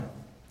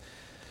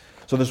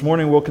So this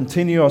morning we'll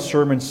continue our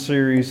sermon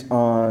series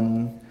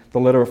on the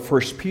letter of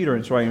 1 Peter.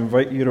 And so I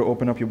invite you to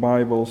open up your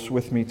Bibles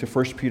with me to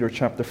 1 Peter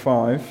chapter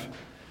 5.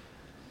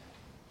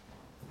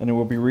 And it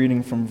will be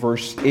reading from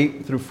verse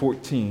 8 through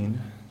 14.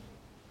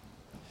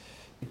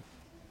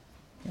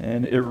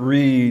 And it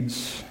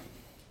reads,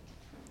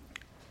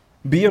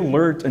 "Be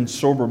alert and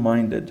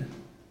sober-minded.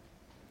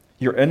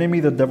 Your enemy,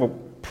 the devil,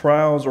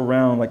 prowls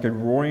around like a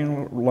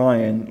roaring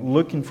lion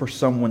looking for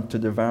someone to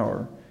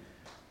devour.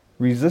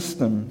 Resist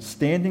them,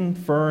 standing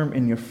firm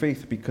in your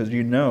faith, because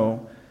you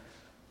know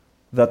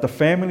that the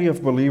family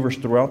of believers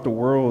throughout the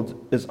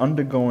world is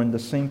undergoing the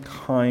same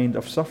kind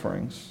of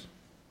sufferings.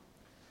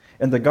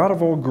 And the God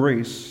of all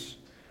grace,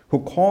 who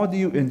called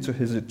you into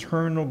his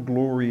eternal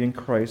glory in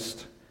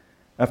Christ,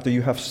 after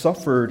you have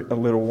suffered a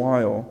little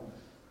while,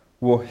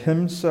 will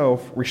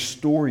himself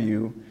restore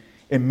you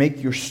and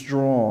make you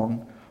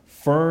strong,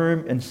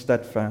 firm, and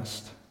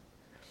steadfast.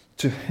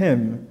 To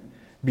him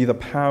be the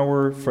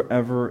power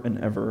forever and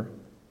ever.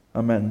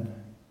 Amen.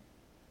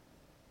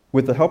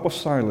 With the help of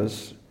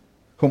Silas,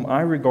 whom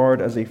I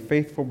regard as a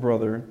faithful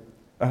brother,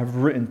 I have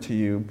written to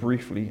you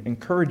briefly,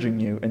 encouraging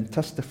you and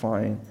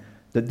testifying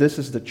that this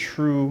is the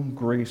true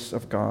grace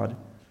of God.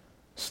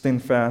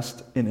 Stand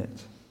fast in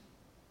it.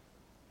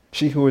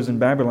 She who is in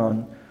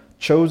Babylon,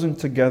 chosen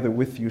together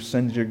with you,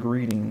 sends your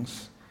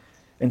greetings,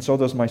 and so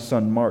does my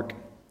son Mark.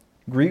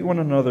 Greet one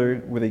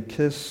another with a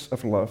kiss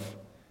of love.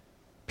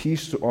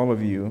 Peace to all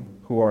of you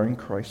who are in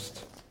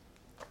Christ."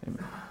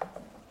 Amen.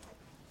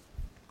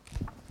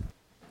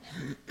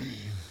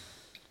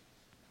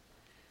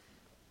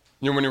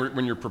 You know,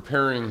 when you're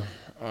preparing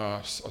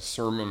a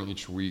sermon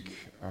each week,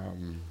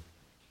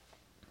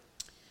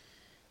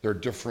 there are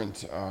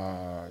different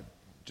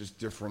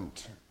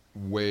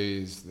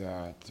ways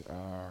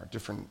that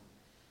different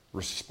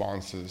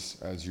responses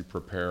as you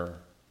prepare.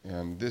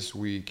 And this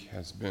week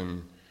has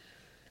been,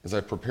 as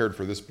I prepared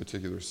for this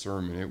particular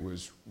sermon, it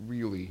was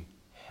really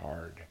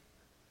hard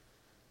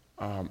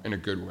in a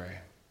good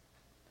way.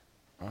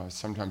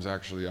 Sometimes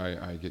actually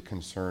I get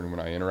concerned when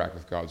I interact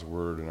with God's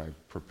Word and I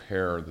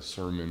prepare the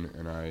sermon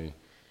and I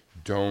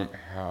don't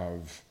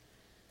have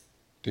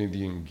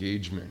the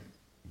engagement.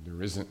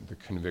 There isn't the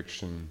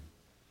conviction,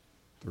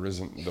 there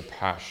isn't the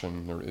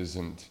passion, there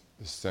isn't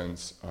the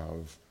sense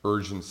of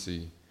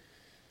urgency.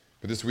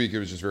 But this week it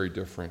was just very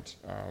different.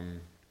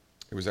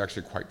 It was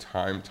actually quite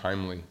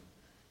timely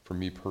for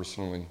me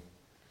personally.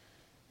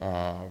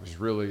 I was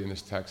really, in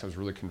this text, I was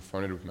really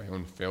confronted with my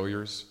own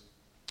failures,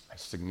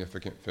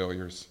 significant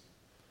failures.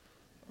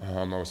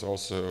 I was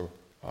also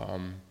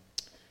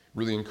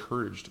really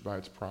encouraged by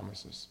its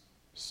promises.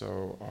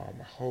 So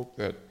I hope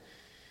that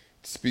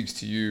it speaks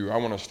to you. I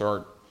want to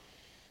start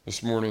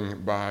this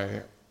morning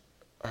by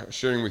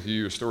sharing with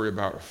you a story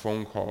about a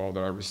phone call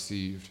that I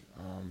received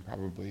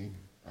probably,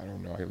 I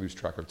don't know, I lose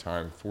track of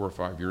time, 4 or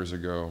 5 years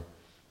ago.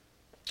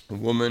 A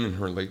woman in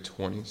her late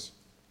 20s,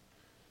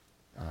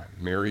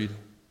 married,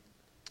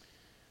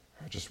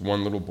 just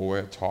one little boy,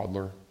 a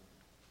toddler.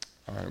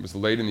 It was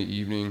late in the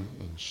evening,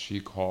 and she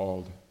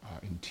called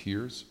in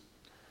tears.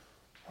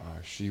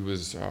 She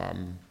was,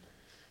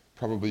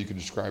 probably you could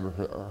describe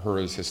her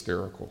as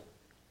hysterical.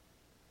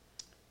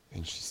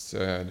 And she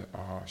said,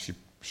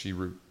 she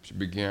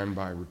began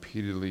by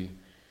repeatedly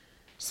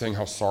saying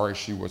how sorry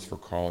she was for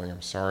calling.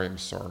 I'm sorry, I'm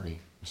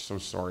so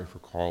sorry for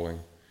calling.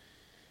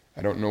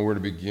 I don't know where to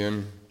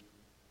begin.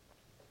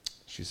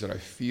 She said, I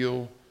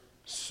feel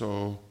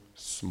so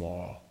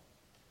small.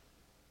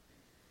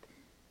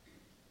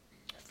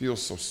 I feel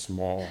so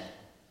small.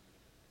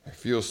 I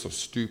feel so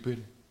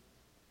stupid.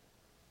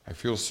 I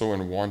feel so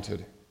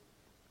unwanted.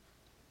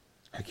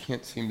 I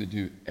can't seem to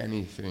do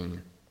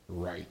anything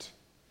right.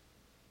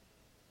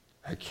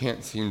 I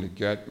can't seem to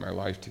get my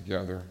life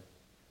together.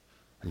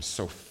 I'm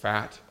so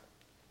fat.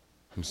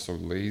 I'm so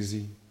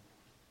lazy.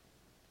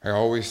 I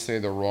always say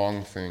the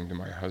wrong thing to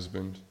my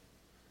husband.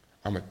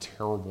 I'm a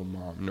terrible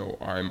mom. No,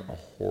 I'm a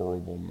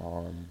horrible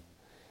mom.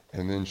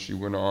 And then she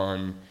went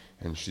on,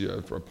 and she,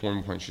 at a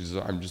point, she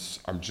said, I'm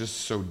just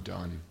so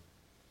done.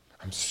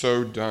 I'm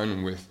so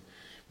done with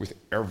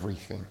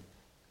everything.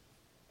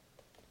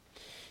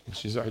 And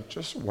she said, I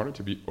just want it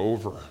to be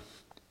over.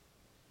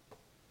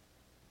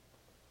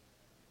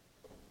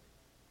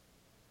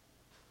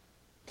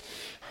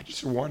 I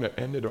just want to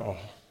end it all.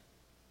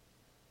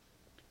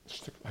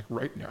 Just like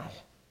right now.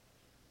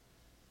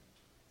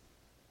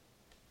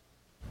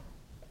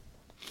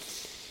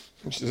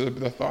 And she said,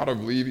 the thought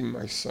of leaving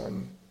my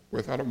son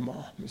without a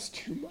mom is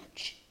too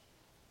much.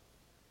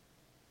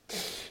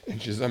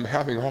 And she said, I'm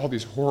having all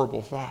these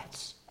horrible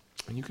thoughts.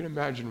 And you can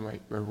imagine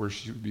where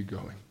she would be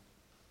going.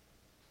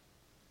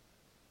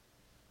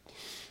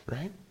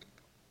 Right?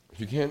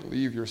 If you can't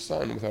leave your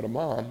son without a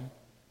mom,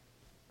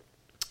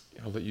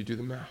 I'll let you do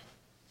the math.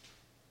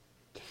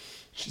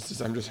 She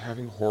says, I'm just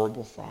having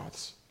horrible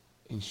thoughts.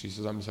 And she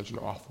says, I'm such an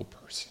awful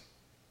person.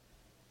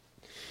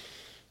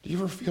 Do you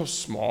ever feel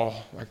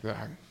small like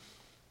that?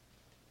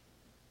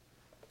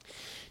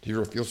 Do you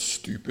ever feel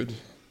stupid?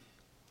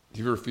 Do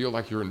you ever feel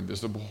like you're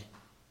invisible?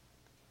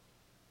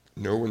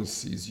 No one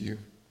sees you.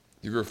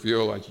 You ever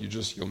feel like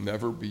you'll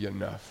never be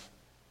enough?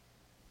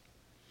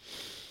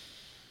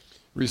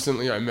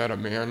 Recently, I met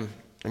an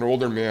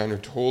older man who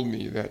told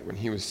me that when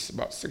he was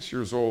about 6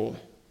 years old,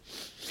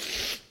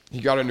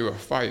 he got into a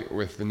fight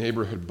with the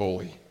neighborhood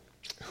bully,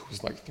 who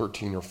was like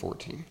 13 or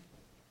 14.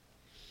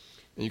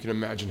 And you can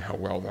imagine how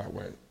well that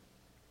went.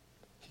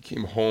 He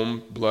came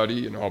home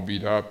bloody and all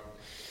beat up.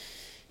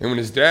 And when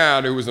his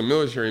dad, who was a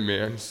military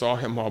man, saw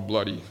him all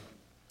bloody,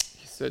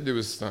 he said to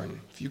his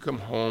son, "If you come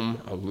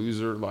home a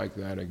loser like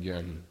that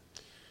again,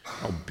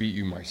 I'll beat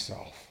you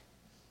myself."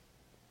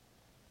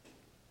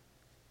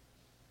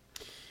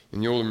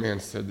 And the older man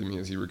said to me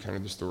as he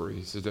recounted the story,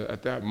 he said,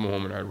 "At that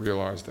moment I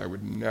realized I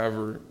would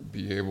never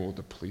be able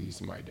to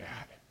please my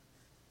dad."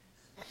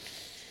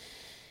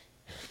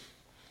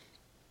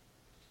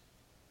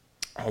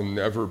 I'll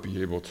never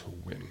be able to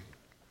win.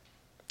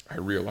 I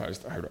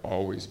realized I would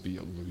always be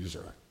a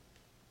loser.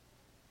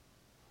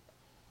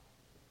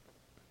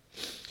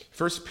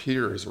 First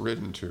Peter is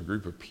written to a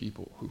group of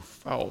people who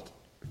felt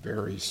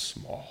very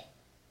small.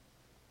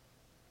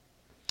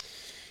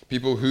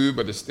 People who,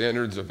 by the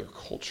standards of their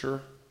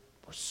culture,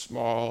 were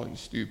small and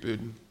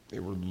stupid. They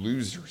were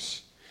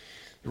losers.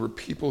 They were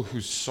people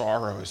whose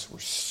sorrows were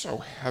so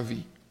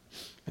heavy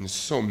and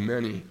so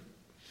many.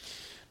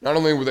 Not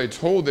only were they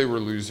told they were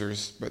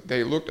losers, but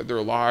they looked at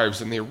their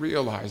lives and they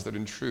realized that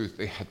in truth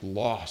they had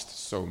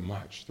lost so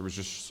much. There was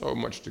just so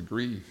much to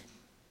grieve.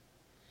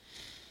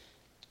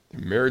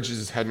 Their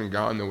marriages hadn't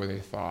gone the way they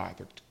thought.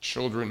 Their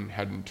children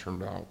hadn't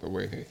turned out the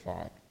way they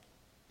thought.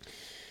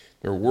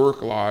 Their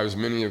work lives,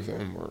 many of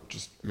them were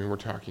we're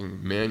talking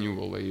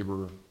manual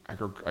labor,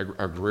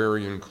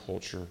 agrarian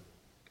culture.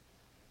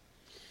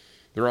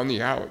 They're on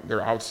the out.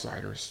 They're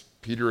outsiders.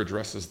 Peter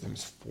addresses them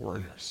as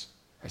foreigners,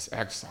 as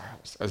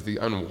exiles, as the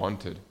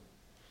unwanted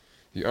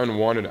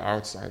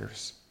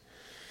outsiders.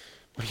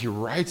 But he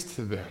writes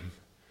to them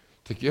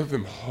to give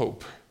them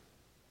hope.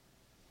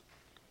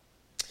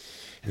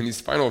 In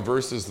these final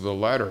verses of the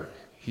letter,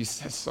 he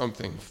says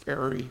something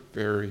very,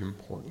 very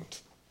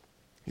important.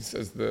 He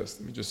says this,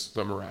 let me just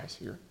summarize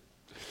here.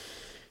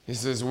 He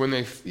says, when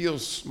they feel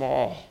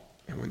small,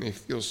 and when they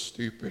feel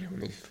stupid, and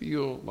when they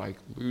feel like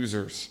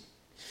losers,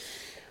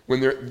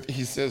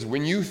 he says,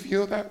 when you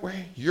feel that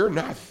way, you're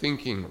not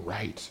thinking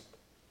right.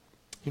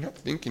 You're not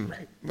thinking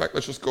right. Like,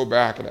 let's just go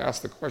back and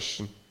ask the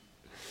question.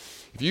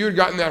 If you had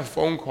gotten that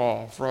phone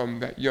call from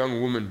that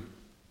young woman,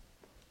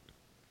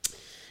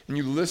 and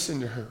you listened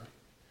to her,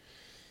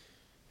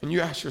 and you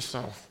ask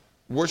yourself,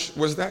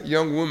 was that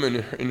young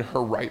woman in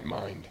her right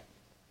mind?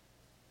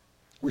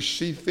 Was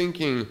she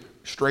thinking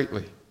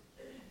straightly?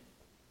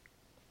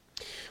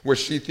 Was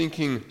she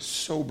thinking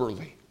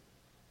soberly?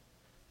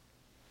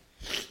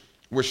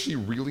 Was she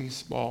really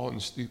small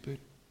and stupid?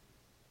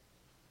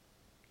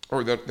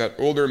 Or that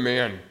older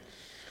man,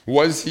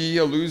 was he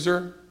a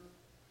loser?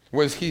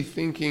 Was he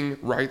thinking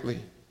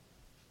rightly?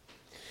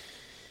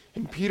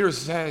 And Peter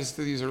says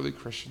to these early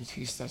Christians,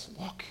 he says,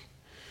 look,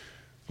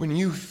 when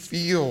you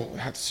feel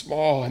that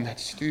small and that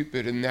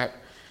stupid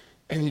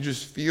and you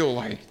just feel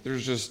like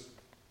there's just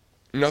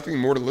nothing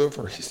more to live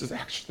for, he says,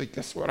 actually,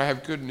 guess what? I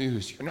have good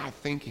news. You're not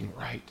thinking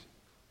right.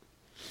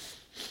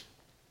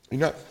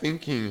 You're not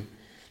thinking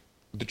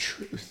the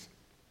truth.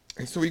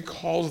 And so he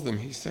calls them.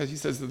 He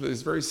says that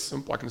it's very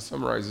simple. I can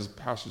summarize this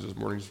passage this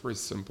morning just very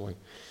simply.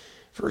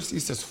 First, he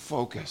says,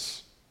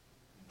 focus.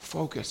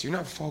 Focus. You're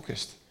not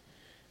focused.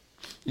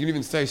 You can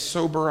even say,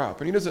 sober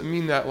up. And he doesn't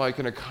mean that like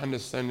in a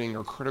condescending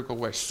or critical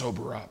way,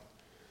 sober up.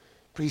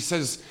 But he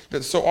says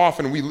that so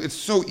often it's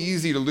so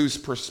easy to lose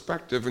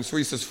perspective. And so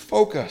he says,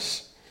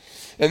 focus.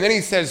 And then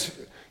he says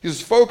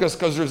focus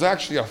because there's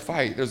actually a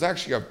fight. There's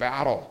actually a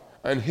battle,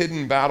 a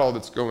hidden battle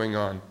that's going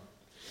on.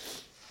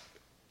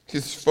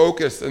 He's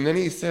focused. And then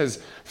he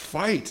says,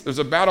 fight. There's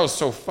a battle,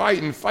 so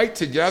fight and fight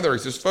together. He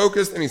says,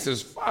 focus, and he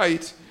says,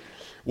 fight.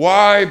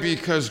 Why?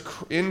 Because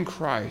in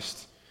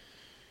Christ,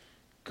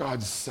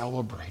 God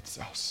celebrates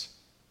us.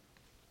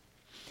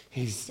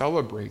 He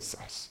celebrates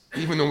us.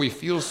 Even though we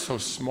feel so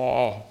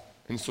small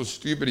and so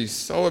stupid, he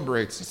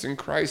celebrates us. In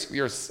Christ, we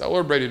are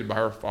celebrated by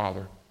our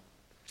Father.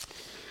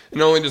 And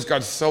not only does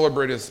God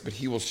celebrate us, but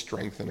he will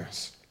strengthen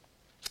us.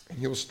 And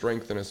he will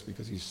strengthen us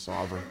because he's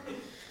sovereign.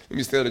 Let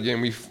me say that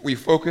again. We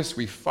focus,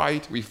 we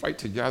fight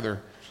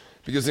together.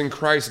 Because in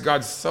Christ,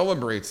 God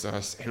celebrates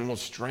us and will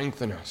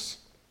strengthen us.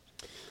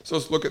 So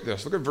let's look at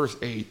this. Look at verse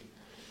 8.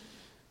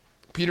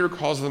 Peter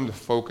calls them to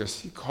focus.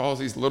 He calls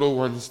these little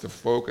ones to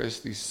focus,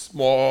 these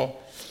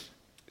small,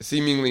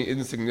 seemingly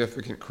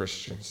insignificant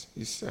Christians.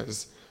 He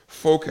says,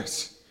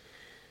 focus.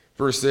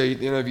 Verse 8,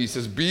 the NIV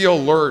says, be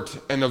alert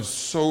and of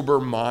sober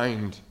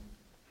mind.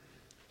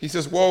 He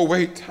says, whoa,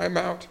 wait, time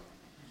out.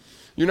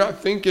 You're not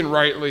thinking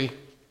rightly.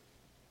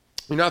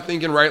 You're not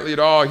thinking rightly at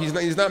all. He's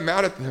not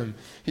mad at them.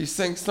 He's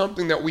saying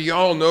something that we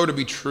all know to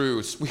be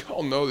true. We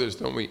all know this,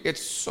 don't we?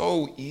 It's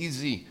so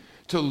easy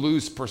to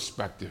lose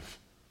perspective,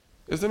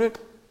 isn't it?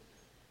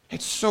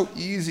 It's so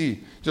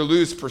easy to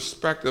lose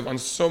perspective on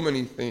so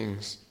many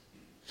things.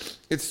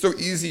 It's so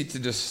easy to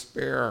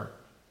despair.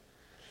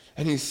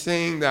 And he's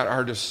saying that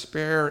our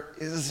despair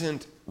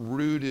isn't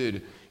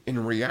rooted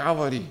in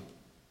reality.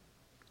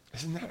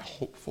 Isn't that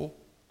hopeful?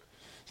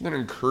 Isn't that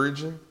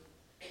encouraging?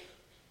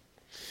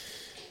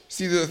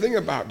 See, the thing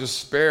about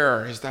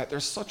despair is that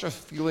there's such a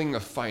feeling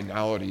of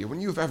finality. When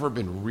you've ever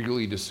been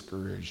really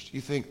discouraged,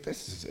 you think,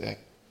 this is it.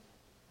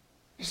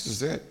 This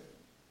is it.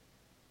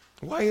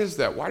 Why is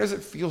that? Why does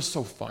it feel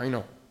so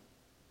final?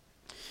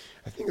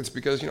 I think it's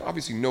because,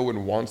 obviously no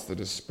one wants the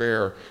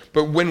despair,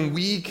 but when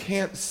we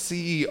can't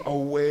see a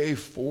way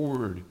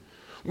forward,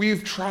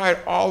 we've tried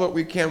all that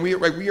we can.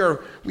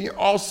 We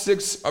all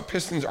six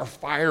pistons are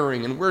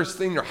firing, and we're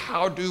thinking,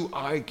 how do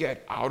I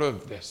get out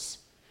of this?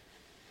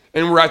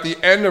 And we're at the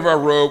end of our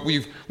rope.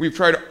 We've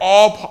tried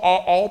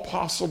all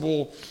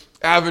possible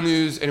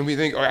avenues, and we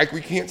think,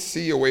 we can't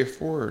see a way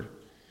forward.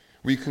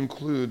 We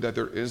conclude that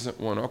there isn't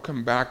one. I'll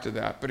come back to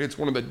that, but it's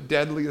one of the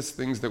deadliest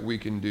things that we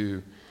can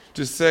do.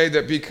 To say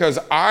that because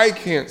I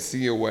can't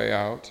see a way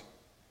out,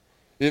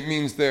 it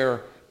means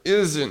there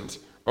isn't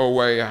a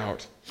way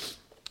out.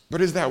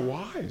 But is that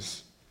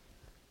wise?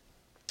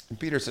 And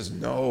Peter says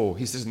no.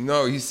 He says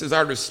no. He says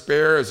our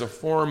despair is a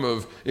form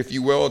of, if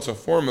you will, it's a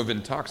form of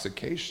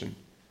intoxication.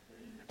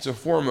 It's a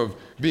form of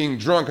being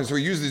drunk. And so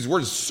he uses these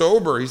words,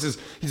 sober. He says,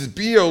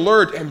 be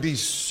alert and be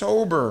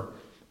sober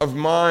of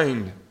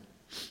mind.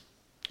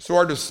 So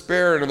our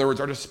despair, in other words,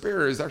 our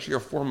despair is actually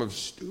a form of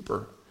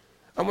stupor.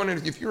 I wonder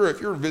if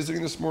you're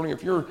visiting this morning,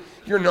 if you're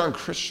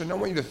non-Christian, I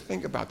want you to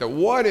think about that.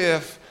 What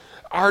if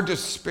our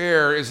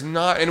despair is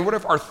not, and what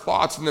if our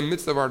thoughts in the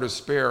midst of our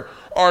despair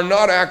are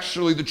not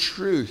actually the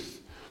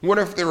truth? What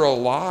if they're a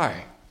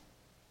lie?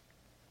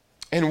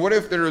 And what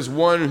if there is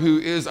one who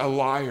is a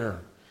liar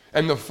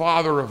and the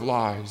father of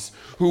lies,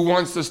 who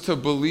wants us to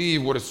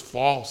believe what is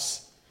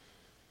false,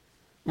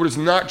 what is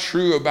not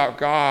true about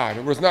God,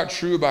 what is not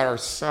true about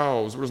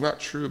ourselves, what is not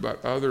true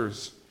about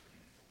others?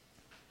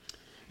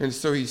 And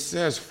so he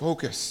says,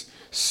 focus,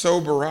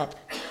 sober up.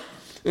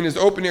 In his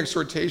opening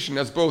exhortation,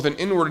 that's both an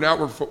inward and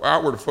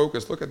outward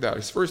focus. Look at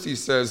that. First he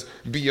says,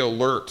 be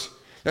alert.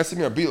 That's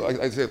like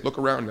I said, look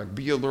around,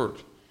 be alert.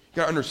 You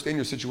got to understand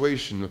your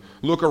situation.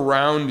 Look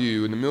around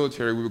you. In the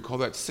military, we would call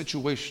that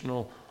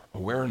situational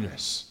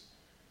awareness.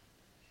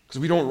 Because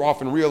we don't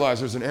often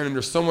realize there's an enemy,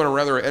 there's someone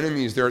around, there are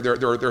enemies, there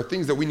are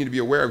things that we need to be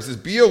aware of. He says,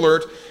 be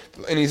alert,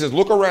 and he says,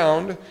 look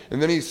around,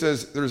 and then he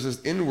says, there's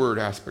this inward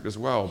aspect as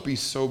well, be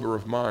sober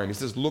of mind. He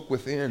says, look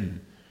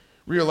within.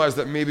 Realize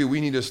that maybe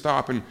we need to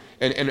stop and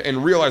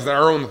realize that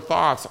our own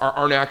thoughts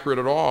aren't accurate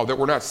at all, that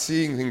we're not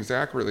seeing things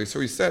accurately. So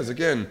he says,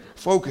 again,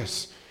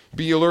 focus,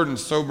 be alert and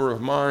sober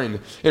of mind.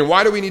 And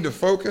why do we need to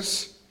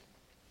focus?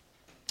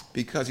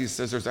 Because he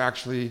says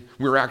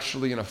we're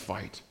actually in a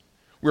fight.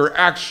 We're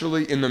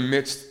actually in the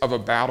midst of a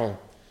battle.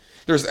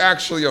 There's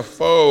actually a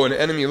foe, an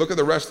enemy. Look at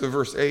the rest of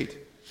verse 8.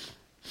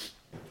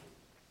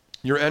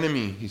 Your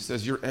enemy, he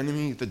says, your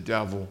enemy, the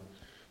devil,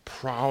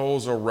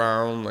 prowls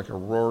around like a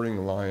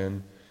roaring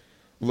lion,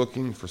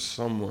 looking for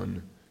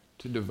someone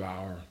to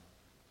devour.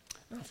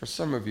 Now, for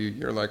some of you,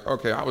 you're like,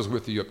 okay, I was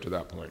with you up to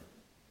that point,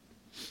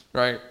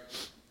 right?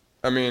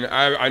 I mean,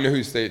 I know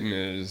who Satan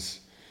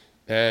is,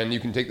 and you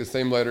can take the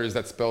same letters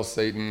that spell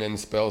Satan and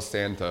spell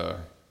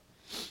Santa.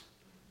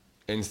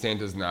 And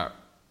Santa's not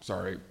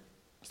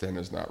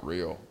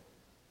real.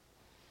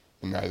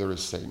 And neither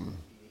is Satan.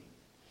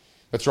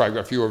 That's right, I've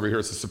got a few over here.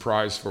 It's a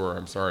surprise for her,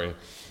 I'm sorry.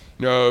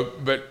 No,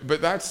 but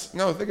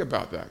think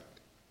about that.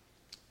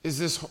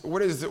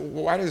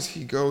 Why does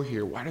he go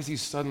here? Why does he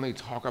suddenly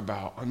talk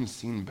about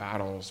unseen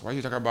battles? Why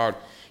does he talk about,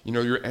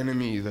 your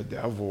enemy, the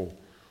devil?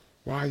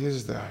 Why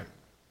is that?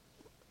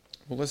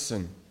 Well,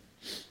 listen.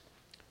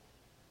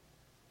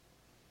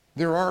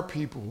 There are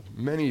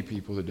many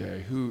people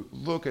today, who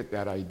look at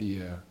that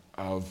idea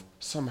of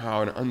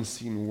somehow an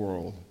unseen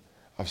world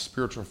of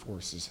spiritual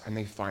forces, and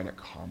they find it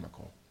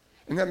comical.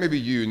 And that may be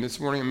you. And this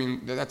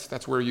morning,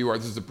 that's where you are.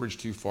 This is a bridge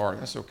too far,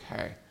 and that's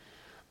okay.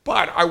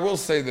 But I will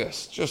say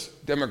this,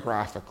 just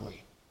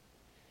demographically.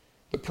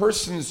 The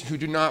persons who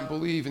do not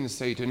believe in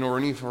Satan or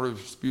any sort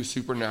of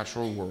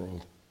supernatural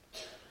world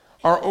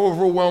are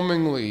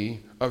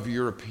overwhelmingly of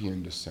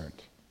European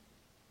descent.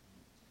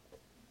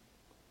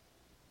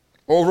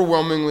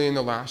 Overwhelmingly in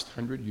the last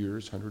 100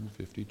 years,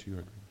 150,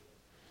 200.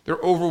 They're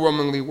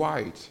overwhelmingly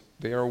white.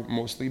 They are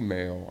mostly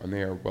male, and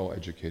they are well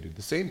educated.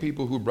 The same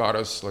people who brought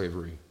us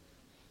slavery.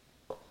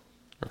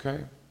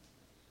 Okay?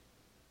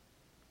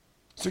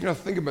 So you got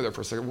to think about that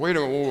for a second. Wait a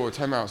minute,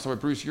 time out. So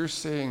Bruce, you're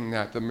saying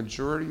that the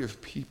majority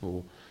of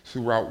people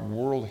throughout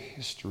world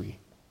history,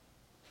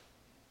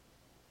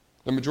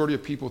 the majority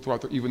of people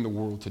throughout even the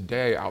world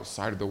today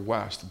outside of the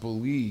West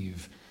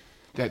believe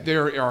that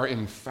there are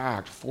in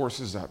fact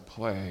forces at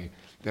play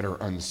that are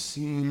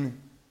unseen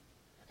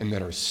and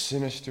that are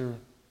sinister.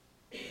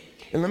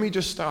 And let me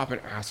just stop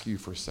and ask you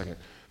for a second.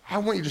 I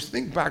want you to just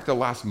think back to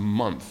last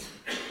month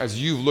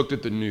as you've looked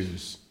at the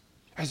news.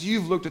 As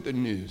you've looked at the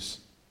news,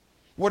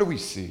 what do we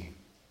see?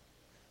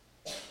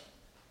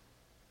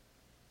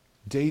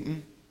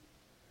 Dayton,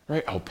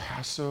 right? El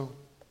Paso.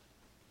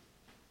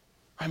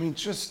 I mean,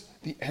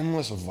 just the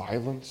endless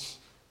violence.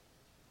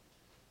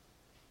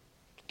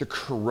 The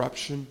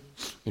corruption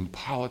in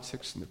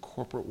politics and the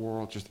corporate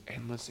world, just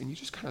endless. And you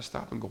just kind of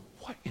stop and go,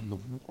 what in the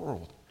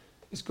world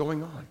is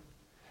going on?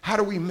 How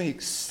do we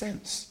make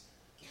sense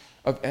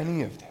of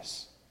any of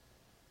this?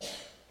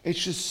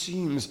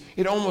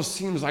 It almost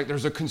seems like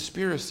there's a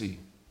conspiracy.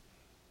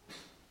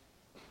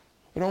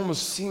 It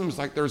almost seems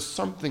like there's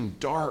something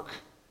dark,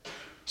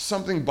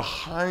 something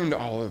behind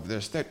all of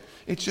this, that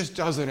it just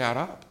doesn't add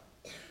up.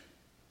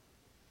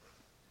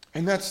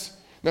 And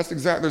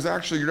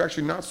you're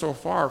actually not so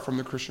far from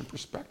the Christian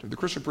perspective. The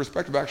Christian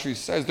perspective actually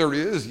says there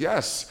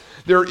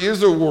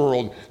is a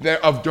world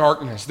of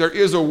darkness. There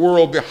is a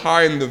world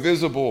behind the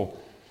visible.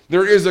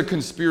 There is a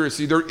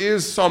conspiracy. There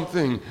is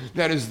something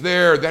that is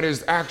there that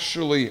is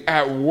actually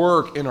at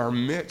work in our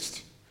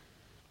midst.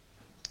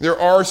 There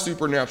are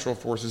supernatural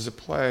forces at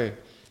play.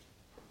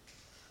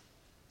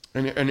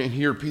 And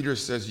here Peter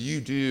says,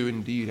 you do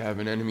indeed have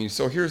an enemy.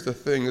 So here's the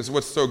thing. This is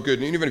what's so good.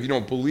 And even if you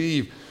don't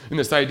believe in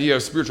this idea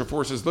of spiritual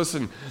forces,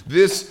 listen,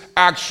 this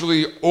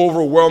actually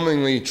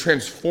overwhelmingly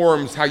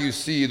transforms how you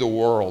see the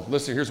world.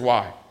 Listen, here's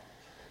why.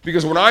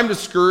 Because when I'm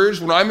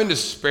discouraged, when I'm in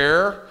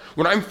despair,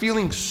 when I'm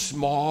feeling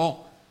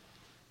small,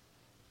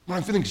 when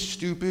I'm feeling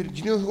stupid,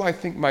 do you know who I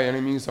think my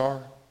enemies are?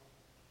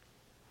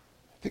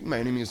 I think my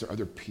enemies are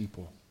other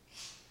people.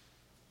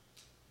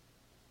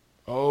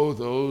 Oh,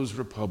 those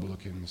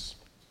Republicans.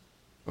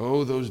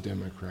 Oh, those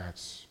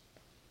Democrats.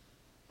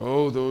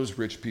 Oh, those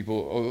rich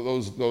people.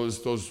 Oh,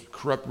 those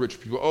corrupt rich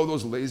people. Oh,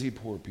 those lazy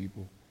poor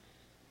people.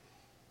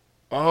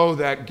 Oh,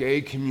 that gay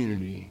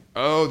community.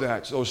 Oh,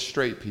 those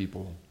straight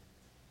people.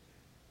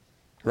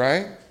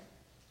 Right?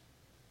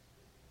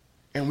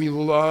 And we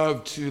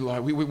love to,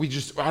 we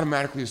just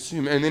automatically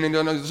assume. And then it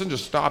doesn't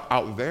just stop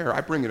out there. I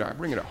bring it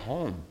at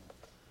home.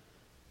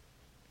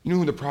 You know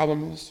who the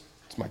problem is?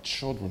 It's my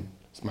children.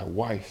 It's my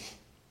wife.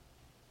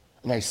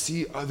 And I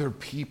see other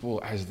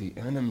people as the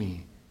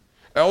enemy.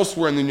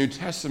 Elsewhere in the New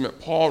Testament,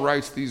 Paul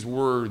writes these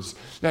words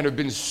that have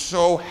been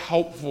so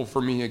helpful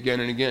for me again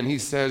and again. He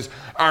says,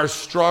 our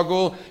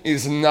struggle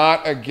is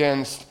not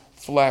against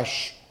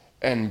flesh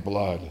and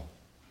blood.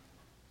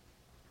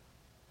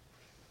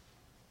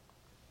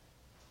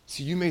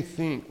 See, you may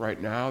think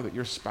right now that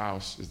your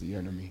spouse is the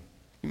enemy.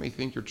 You may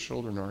think your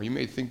children are. You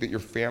may think that your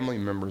family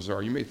members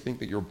are. You may think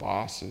that your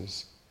boss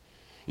is.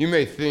 You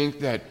may think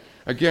that,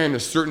 again, a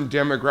certain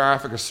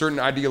demographic, a certain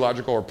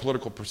ideological or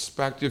political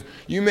perspective,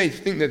 you may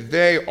think that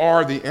they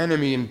are the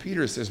enemy. And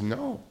Peter says,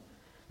 no,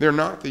 they're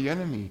not the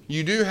enemy.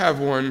 You do have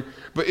one,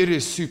 but it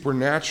is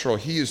supernatural.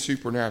 He is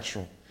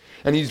supernatural.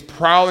 And he's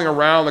prowling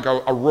around like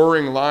a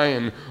roaring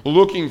lion,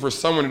 looking for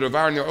someone to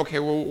devour. And you go, okay,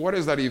 well, what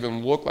does that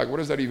even look like? What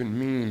does that even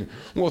mean?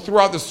 Well,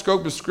 throughout the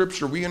scope of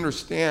Scripture, we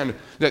understand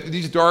that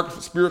these dark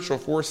spiritual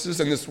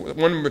forces, and this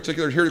one in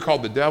particular here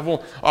called the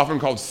devil, often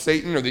called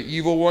Satan or the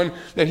evil one,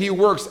 that he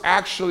works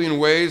actually in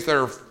ways that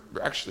are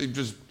actually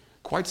just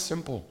quite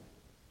simple.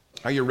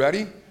 Are you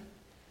ready?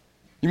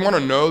 You want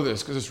to know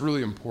this because it's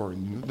really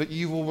important. The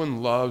evil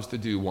one loves to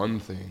do one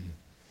thing.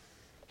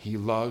 He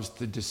loves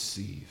to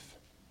deceive.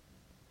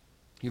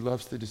 He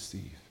loves to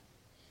deceive.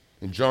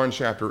 In John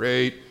chapter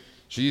 8,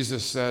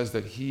 Jesus says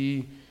that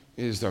he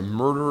is the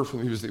murderer.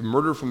 He was the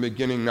murderer from the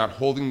beginning, not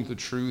holding the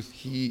truth.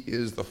 He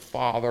is the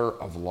father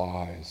of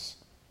lies.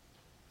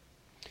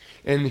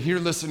 And here,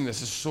 listen,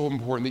 this is so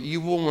important. The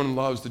evil one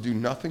loves to do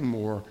nothing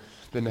more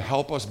than to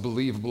help us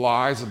believe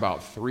lies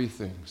about three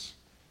things.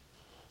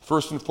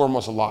 First and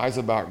foremost, lies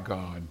about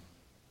God.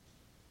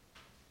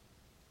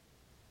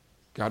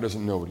 God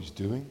doesn't know what he's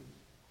doing.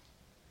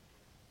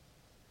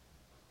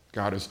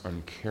 God is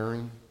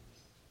uncaring.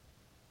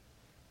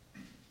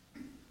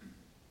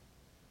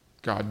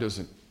 God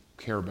doesn't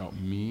care about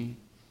me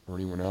or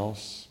anyone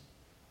else.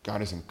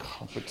 God is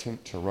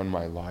incompetent to run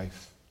my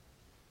life.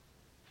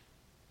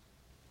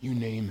 You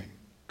name it.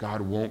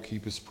 God won't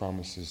keep his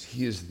promises.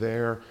 He is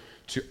there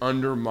to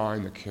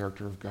undermine the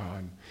character of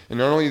God. And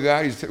not only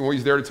that, he's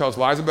there to tell us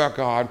lies about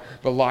God,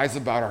 but lies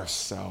about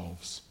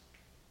ourselves.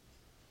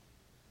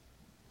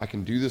 I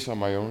can do this on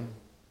my own.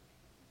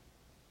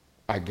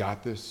 I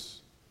got this.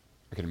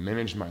 I can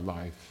manage my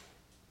life.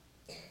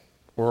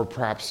 Or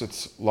perhaps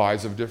it's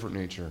lies of different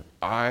nature.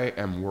 I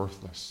am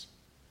worthless.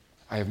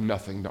 I have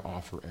nothing to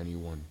offer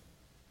anyone.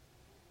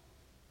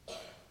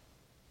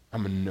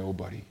 I'm a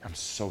nobody. I'm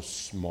so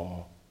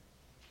small.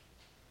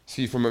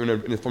 See, from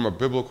a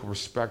biblical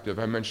perspective,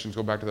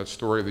 go back to that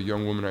story of the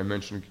young woman I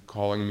mentioned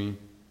calling me.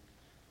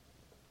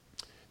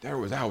 That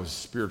was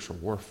spiritual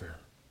warfare.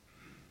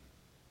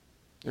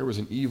 There was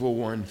an evil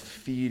one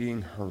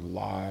feeding her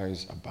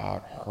lies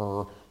about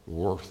her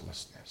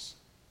worthlessness.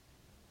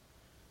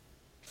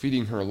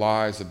 Feeding her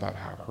lies about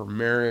how her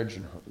marriage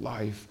and her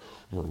life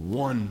were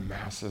one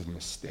massive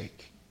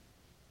mistake.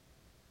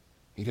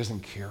 He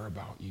doesn't care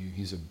about you.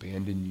 He's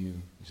abandoned you.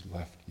 He's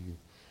left you.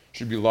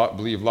 She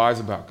believe lies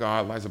about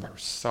God, lies about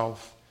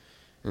herself,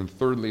 and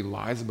thirdly,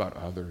 lies about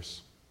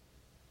others.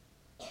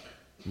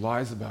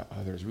 Lies about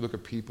others. We look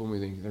at people and we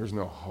think there's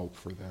no hope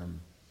for them.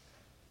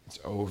 It's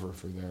over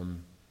for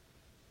them.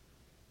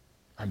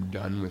 I'm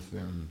done with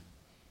them.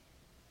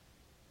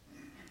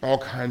 All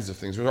kinds of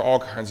things. There are all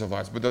kinds of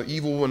lies. But the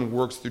evil one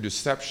works through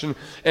deception.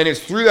 And it's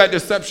through that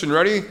deception,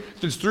 ready?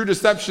 It's through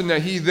deception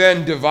that he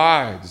then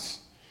divides.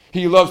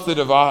 He loves to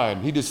divide.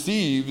 He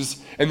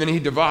deceives, and then he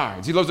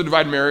divides. He loves to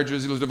divide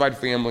marriages. He loves to divide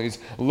families.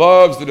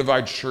 Loves to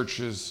divide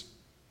churches.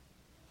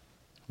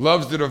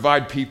 Loves to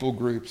divide people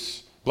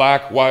groups.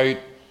 Black, white,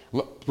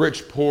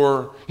 rich,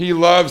 poor. He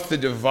loves to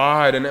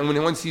divide. And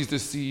once he's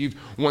deceived,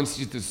 once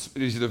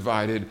he's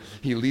divided,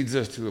 he leads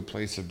us to a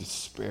place of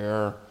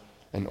despair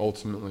and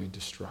ultimately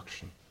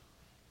destruction.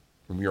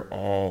 And we are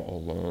all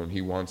alone.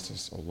 He wants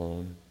us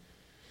alone.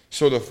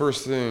 So the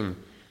first thing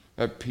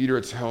that Peter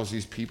tells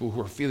these people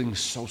who are feeling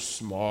so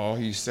small,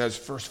 he says,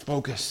 first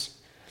focus.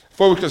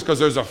 Focus, because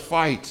there's a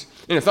fight.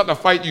 And it's not the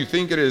fight you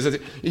think it is.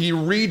 He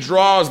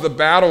redraws the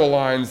battle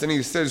lines and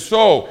he says,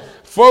 so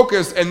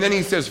focus, and then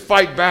he says,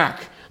 fight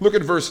back. Look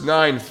at verse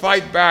 9.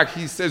 Fight back.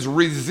 He says,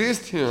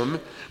 resist him.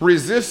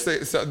 Resist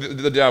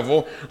the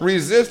devil.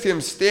 Resist him,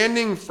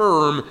 standing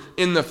firm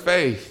in the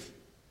faith.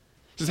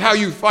 This is how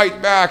you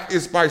fight back,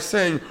 is by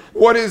saying,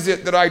 what is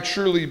it that I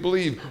truly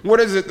believe?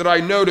 What is it that I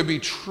know to be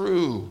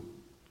true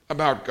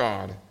about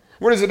God?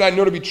 What is it I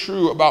know to be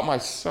true about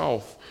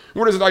myself?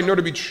 What is it I know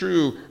to be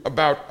true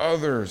about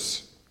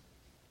others?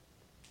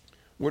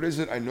 What is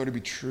it I know to be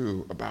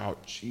true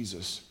about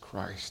Jesus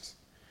Christ?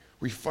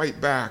 We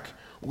fight back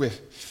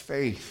with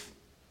faith,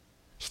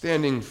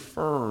 standing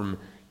firm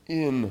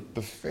in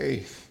the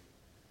faith.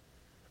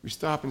 We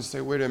stop and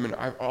say, wait a minute,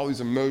 I have all these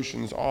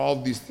emotions,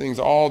 all these things,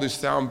 all these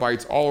sound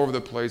bites all over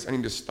the place. I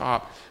need to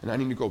stop and I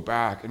need to go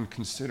back and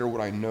consider what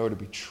I know to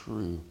be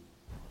true,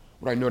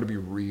 what I know to be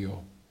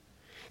real.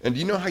 And do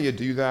you know how you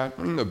do that?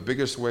 One of the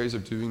biggest ways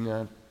of doing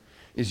that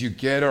is you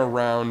get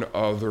around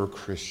other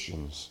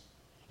Christians.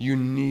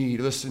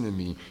 Listen to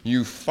me,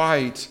 you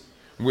fight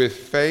with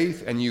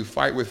faith and you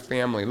fight with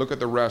family. Look at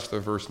the rest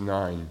of verse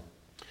 9.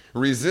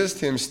 Resist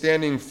him,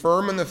 standing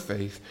firm in the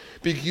faith,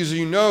 because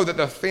you know that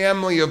the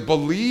family of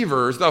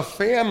believers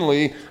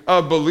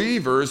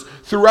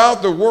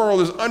throughout the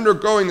world is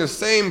undergoing the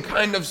same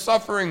kind of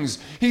sufferings.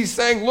 He's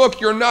saying, look,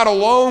 you're not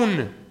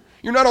alone.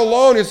 You're not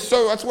alone.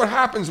 That's what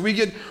happens. We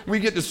get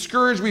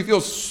discouraged, we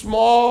feel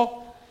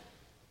small,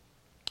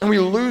 and we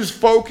lose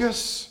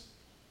focus.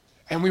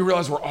 And we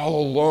realize we're all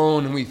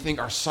alone and we think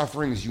our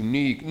suffering is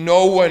unique.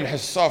 No one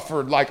has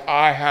suffered like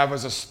I have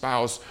as a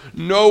spouse.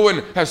 No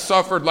one has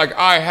suffered like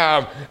I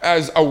have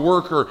as a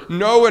worker.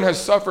 No one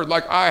has suffered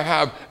like I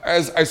have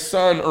as a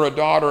son or a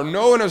daughter.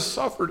 No one has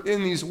suffered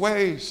in these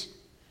ways.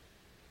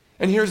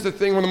 And here's the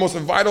thing, one of the most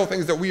vital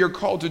things that we are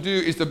called to do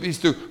is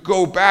to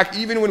go back.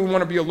 Even when we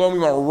want to be alone, we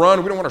want to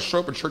run. We don't want to show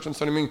up at church on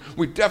Sunday morning.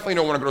 We definitely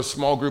don't want to go to a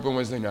small group on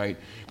Wednesday night.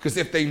 Because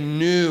if they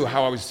knew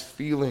how I was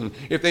feeling,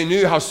 if they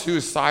knew how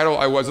suicidal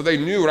I was, if they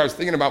knew what I was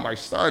thinking about my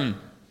son,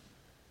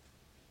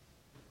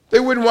 they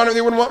wouldn't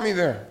want me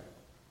there.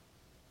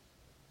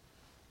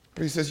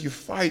 But he says, you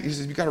fight. He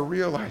says, you got to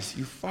realize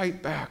you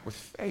fight back with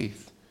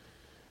faith,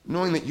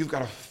 knowing that you've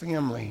got a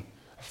family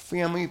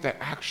that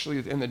actually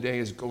at the end of the day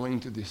is going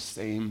through the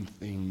same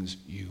things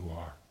you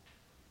are.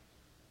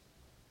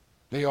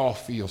 They all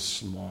feel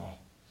small.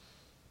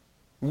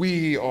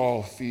 We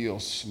all feel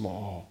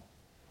small.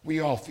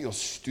 We all feel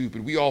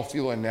stupid. We all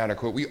feel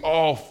inadequate. We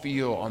all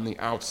feel on the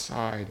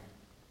outside.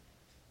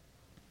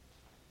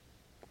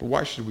 But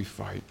why should we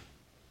fight?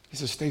 He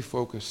says, stay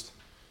focused.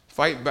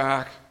 Fight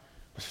back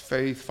with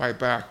faith. Fight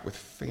back with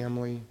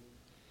family.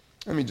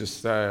 Let me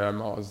just say, I'm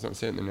always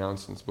saying the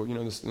announcements,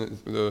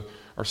 but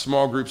our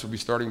small groups will be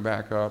starting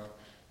back up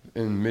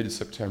in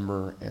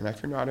mid-September, and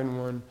if you're not in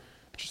one,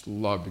 I'd just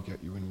love to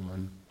get you in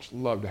one. Just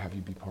love to have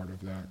you be part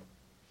of that.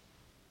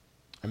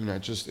 I mean,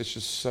 it's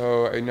just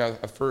so,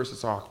 at first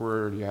it's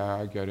awkward, yeah,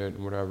 I get it,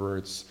 and whatever,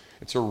 it's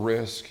a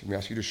risk. We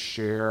ask you to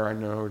share, I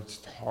know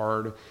it's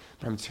hard,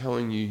 but I'm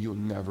telling you, you'll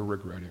never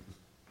regret it.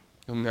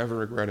 You'll never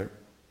regret it.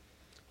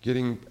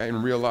 Getting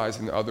and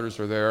realizing that others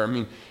are there. I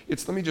mean,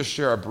 let me just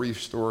share a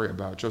brief story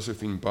about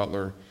Josephine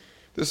Butler.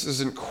 This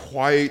isn't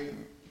quite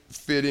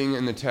fitting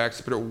in the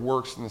text, but it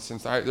works in the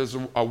sense there's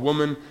a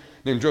woman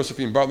named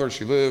Josephine Butler.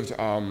 She lived,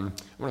 I want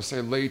to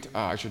say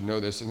I should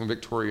know this, in the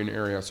Victorian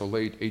area, so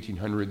late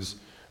 1800s,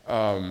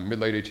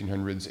 mid-late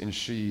 1800s, and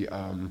she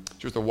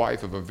was the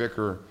wife of a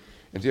vicar.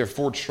 And they have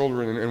 4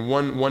 children, and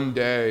one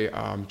day,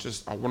 one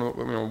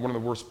of the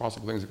worst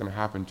possible things that can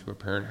happen to a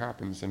parent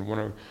happens, and one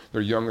of their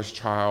youngest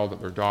child,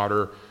 their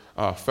daughter,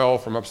 fell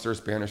from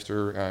upstairs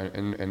banister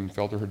and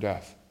fell to her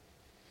death.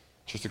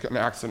 Just an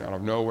accident out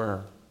of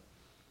nowhere.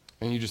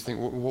 And you just think,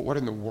 what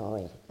in the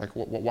world? Like,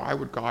 why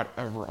would God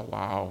ever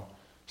allow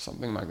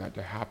something like that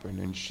to happen?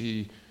 And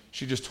she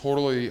just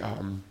totally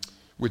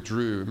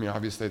withdrew. I mean,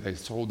 obviously they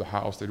sold the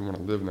house. They didn't want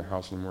to live in the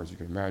house anymore, as you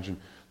can imagine.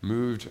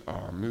 Moved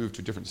to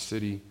a different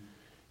city.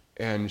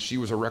 And she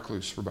was a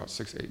recluse for about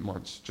 6-8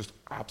 months, just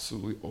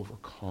absolutely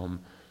overcome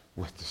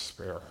with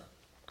despair.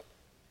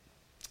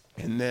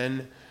 And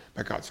then,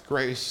 by God's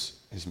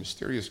grace, his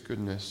mysterious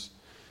goodness,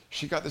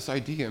 she got this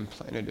idea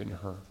implanted in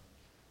her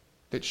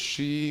that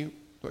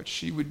what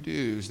she would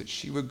do is that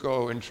she would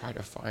go and try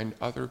to find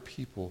other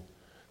people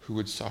who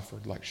had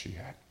suffered like she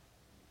had.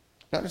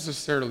 Not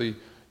necessarily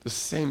the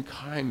same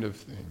kind of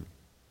thing.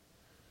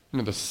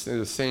 The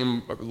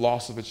same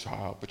loss of a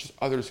child, but just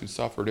others who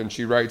suffered. And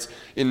she writes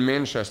in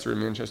Manchester,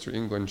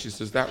 England, she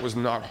says, that was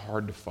not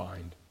hard to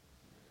find.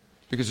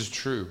 Because it's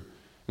true.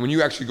 When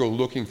you actually go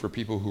looking for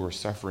people who are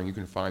suffering, you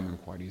can find them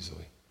quite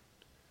easily.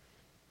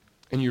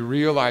 And you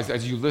realize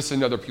as you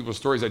listen to other people's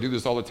stories, I do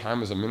this all the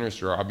time as a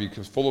minister, I'll be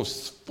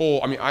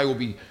I will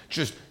be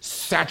just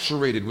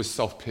saturated with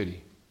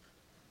self-pity.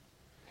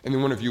 And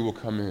then one of you will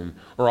come in,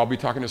 or I'll be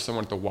talking to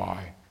someone at the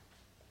Y.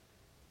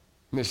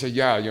 And they say,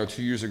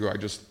 2 years ago,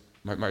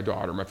 my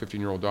daughter, my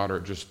 15-year-old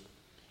daughter,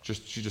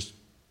 she just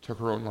took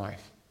her own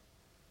life.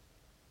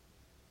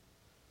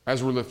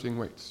 As we're lifting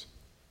weights.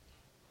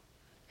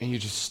 And you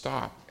just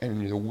stop,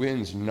 and the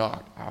wind's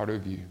knocked out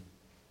of you.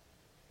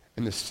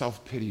 And the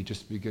self-pity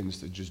just begins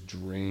to just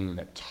drain,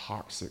 that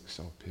toxic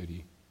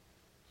self-pity.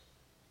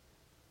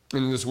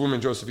 And this woman,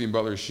 Josephine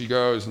Butler, she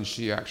goes and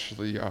she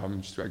actually,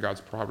 she's got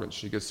God's providence,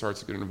 she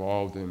starts to get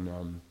involved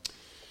in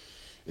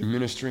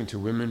ministering to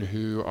women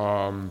who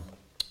are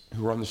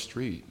on the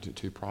street,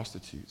 to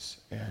prostitutes.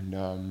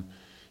 And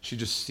she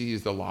just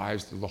sees the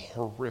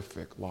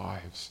horrific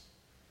lives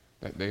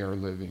that they are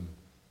living.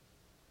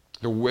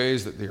 The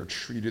ways that they are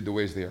treated, the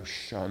ways they are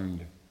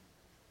shunned.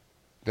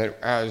 That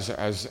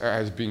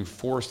as being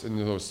forced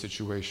into those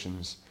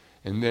situations,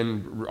 and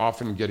then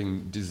often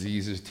getting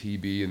diseases,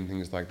 TB and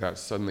things like that,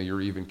 suddenly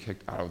you're even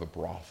kicked out of the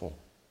brothel.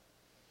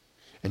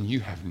 And you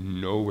have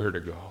nowhere to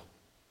go.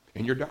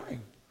 And you're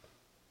dying.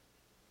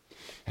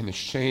 And the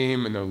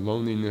shame and the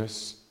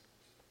loneliness.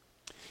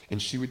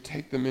 And she would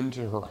take them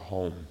into her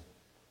home.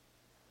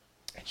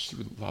 And she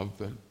would love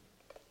them.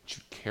 She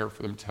would care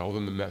for them, tell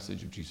them the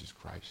message of Jesus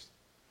Christ.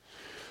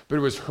 But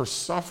it was her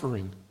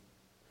suffering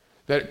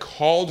that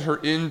called her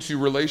into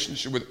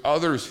relationship with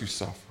others who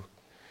suffer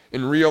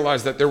and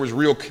realized that there was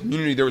real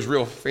community, there was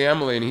real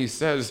family. And he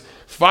says,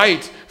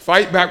 fight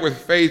back with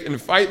faith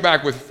and fight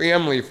back with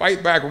family,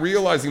 fight back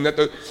realizing that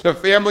the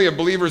family of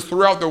believers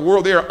throughout the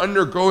world, they are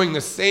undergoing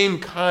the same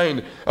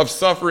kind of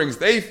sufferings.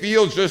 They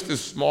feel just as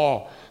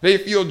small. They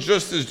feel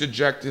just as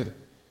dejected.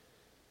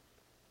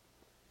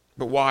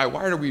 But why?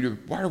 Why are we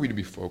to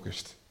be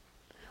focused?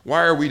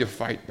 Why are we to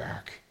fight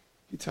back?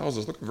 He tells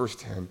us, look at verse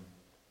 10.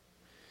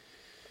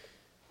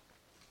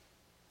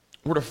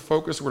 We're to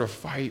focus, we're to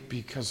fight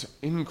because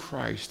in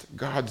Christ,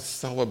 God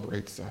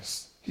celebrates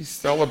us. He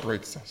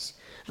celebrates us.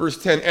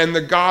 Verse 10, and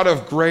the God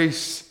of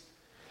grace,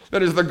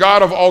 that is the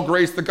God of all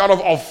grace, the God of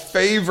all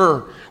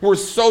favor. We're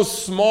so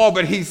small,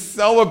 but he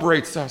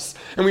celebrates us.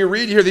 And we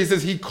read here, he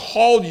says, he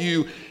called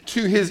you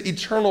to his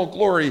eternal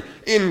glory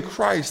in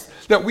Christ,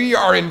 that we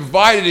are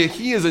invited,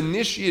 he has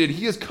initiated,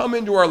 he has come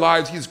into our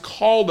lives, he's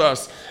called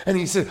us, and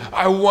he said,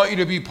 I want you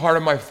to be part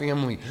of my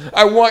family.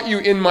 I want you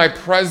in my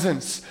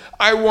presence.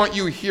 I want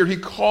you here. He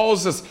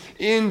calls us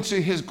into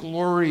his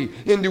glory,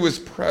 into his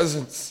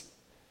presence,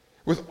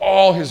 with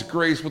all his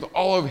grace, with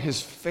all of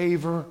his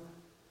favor,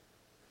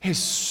 his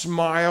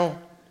smile.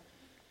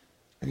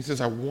 And he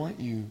says, I want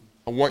you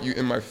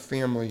in my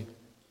family.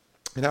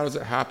 And how does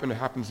it happen? It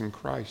happens in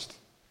Christ.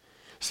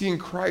 See, in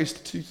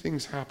Christ, two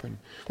things happen.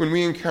 When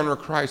we encounter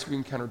Christ, we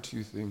encounter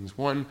two things.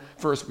 One,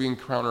 first, we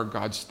encounter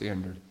God's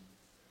standard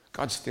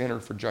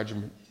for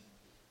judgment.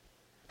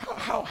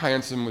 How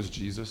handsome was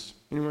Jesus?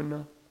 Anyone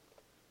know?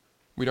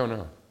 We don't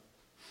know,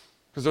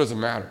 because it doesn't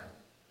matter.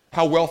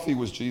 How wealthy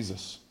was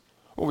Jesus?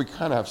 Well, we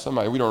kind of have some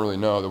idea. We don't really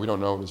know that. We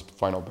don't know what his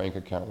final bank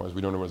account was.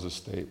 We don't know what his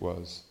estate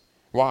was.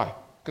 Why?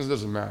 Because it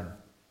doesn't matter.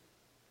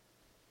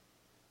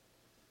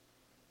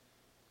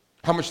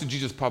 How much did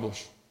Jesus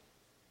publish?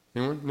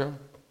 Anyone? No?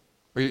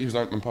 He was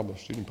not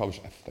unpublished. He didn't publish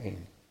a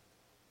thing.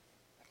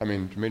 He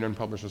may not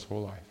publish his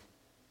whole life.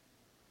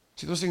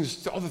 See, those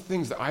things, all the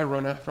things that I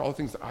run after, all the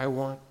things that I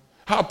want.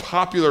 How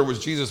popular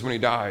was Jesus when he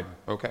died?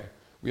 Okay.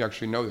 We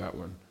actually know that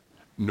one.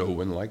 No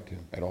one liked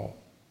him at all.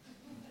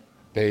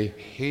 They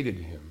hated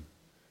him.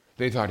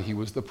 They thought he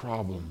was the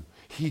problem.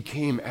 He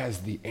came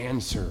as the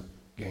answer,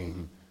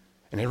 gang,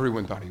 and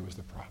everyone thought he was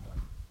the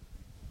problem.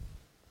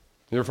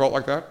 You ever felt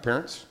like that,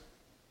 parents?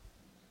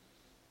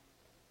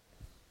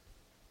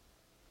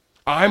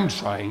 I'm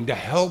trying to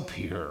help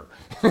here.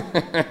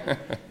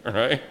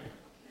 Right?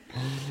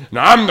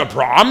 Now I'm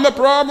the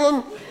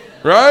problem,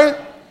 right?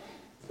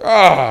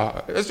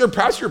 As your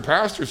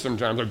pastor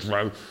sometimes,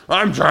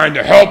 I'm trying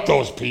to help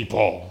those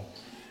people,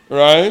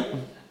 right?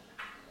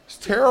 It's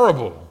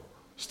terrible.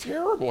 It's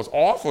terrible. It's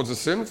awful. It's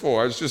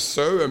sinful. It's just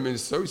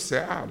it's so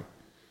sad.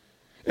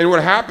 And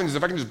what happens,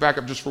 if I can just back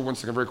up just for 1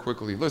 second very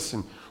quickly,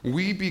 listen,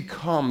 we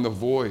become the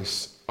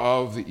voice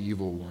of the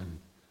evil one.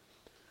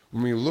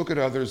 When we look at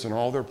others and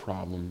all their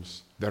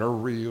problems that are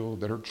real,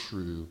 that are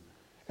true,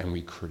 and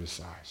we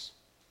criticize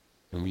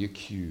and we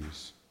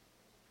accuse.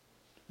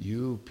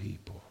 You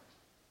people.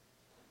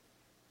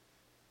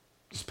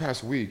 This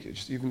past week,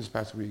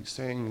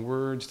 saying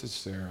words to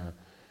Sarah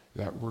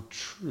that were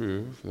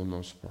true for the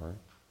most part,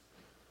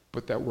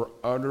 but that were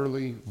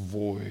utterly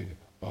void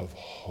of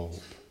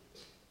hope.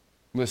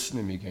 Listen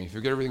to me, gang. If you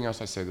forget everything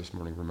else I say this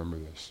morning, remember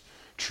this.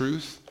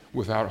 Truth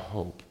without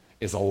hope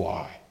is a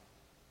lie.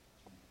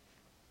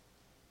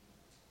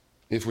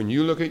 If when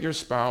you look at your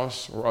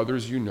spouse or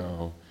others you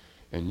know,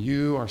 and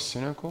you are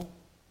cynical,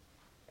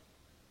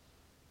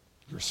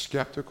 you're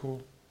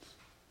skeptical,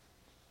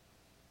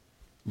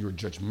 you're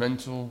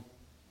judgmental,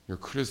 you're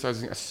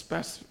criticizing,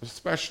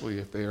 especially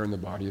if they are in the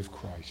body of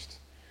Christ,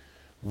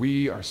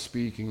 we are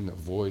speaking the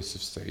voice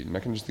of Satan. I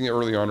can just think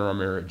early on in our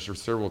marriage, or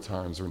several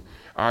times, when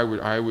I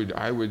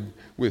would,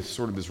 with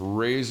sort of this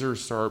razor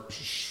sharp,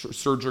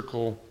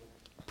 surgical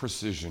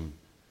precision,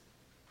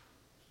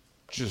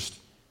 just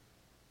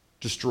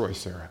destroy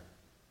Sarah.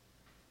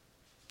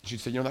 She'd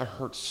say, that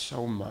hurts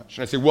so much.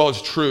 And I'd say, well,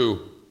 it's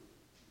true.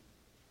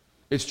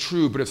 It's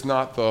true, but it's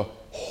not the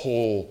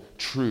whole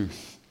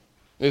truth,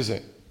 is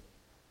it?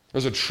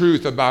 There's a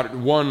truth about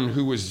one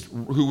who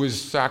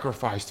was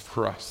sacrificed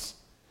for us,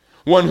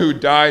 one who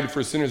died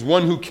for sinners,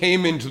 one who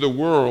came into the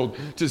world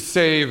to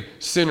save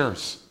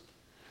sinners.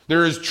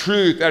 There is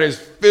truth that is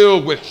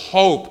filled with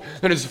hope,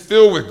 that is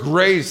filled with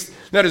grace,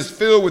 that is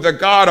filled with the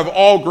God of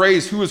all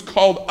grace who has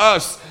called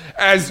us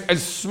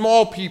as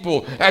small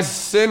people, as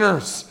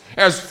sinners,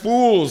 as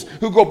fools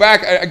who go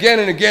back again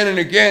and again and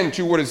again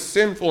to what is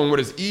sinful and what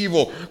is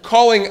evil,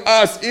 calling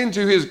us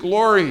into his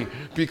glory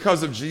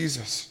because of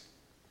Jesus.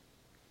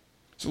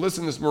 So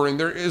listen this morning,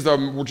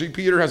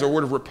 Peter has a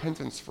word of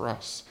repentance for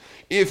us.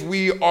 If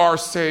we are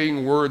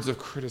saying words of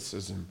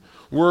criticism,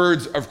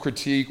 words of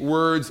critique,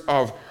 words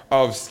of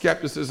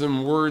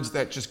skepticism, words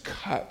that just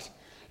cut,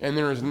 and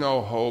there is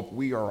no hope,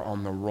 we are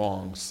on the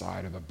wrong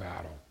side of the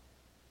battle.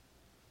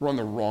 We're on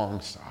the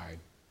wrong side.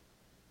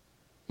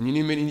 And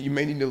you may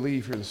need to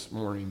leave here this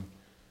morning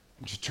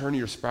and just turn to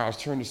your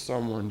spouse, turn to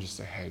someone, and just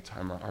say, hey,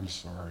 time out, I'm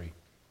sorry.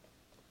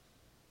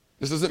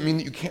 This doesn't mean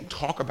that you can't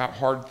talk about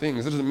hard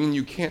things. It doesn't mean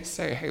you can't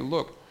say, hey,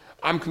 look,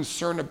 I'm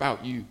concerned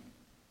about you.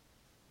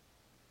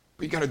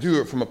 But you got to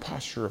do it from a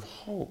posture of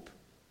hope.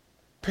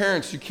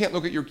 Parents, you can't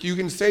look at you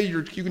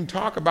can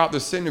talk about the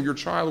sin of your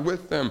child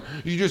with them.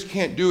 You just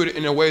can't do it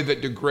in a way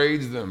that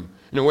degrades them,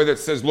 in a way that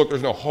says, look,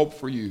 there's no hope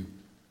for you.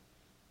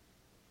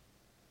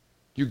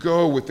 You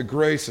go with the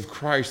grace of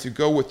Christ. You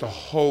go with the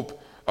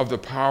hope of the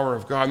power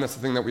of God. And that's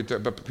the thing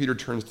that Peter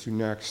turns to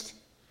next.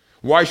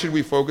 Why should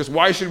we focus?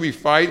 Why should we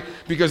fight?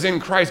 Because in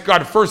Christ,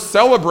 God first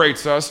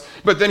celebrates us,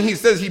 but then he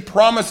says he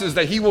promises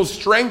that he will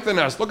strengthen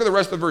us. Look at the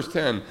rest of verse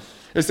 10.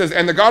 It says,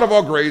 and the God of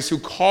all grace who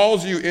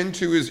calls you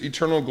into his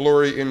eternal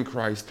glory in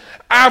Christ,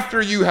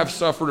 after you have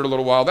suffered a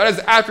little while, that is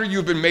after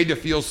you've been made to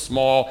feel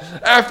small,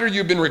 after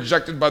you've been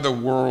rejected by the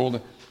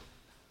world,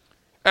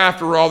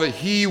 after all, that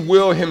he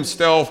will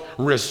himself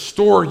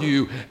restore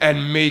you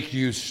and make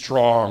you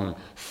strong,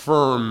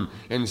 firm,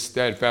 and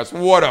steadfast.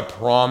 What a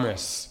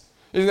promise.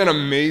 Isn't that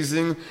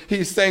amazing?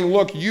 He's saying,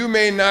 look, you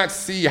may not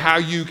see how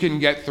you can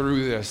get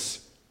through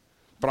this,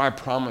 but I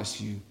promise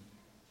you,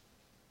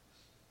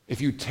 if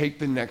you take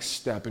the next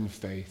step in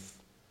faith,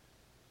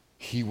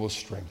 he will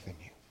strengthen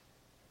you.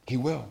 He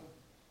will.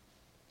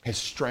 His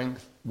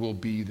strength will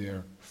be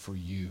there for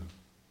you.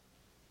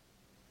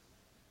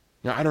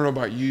 Now, I don't know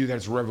about you,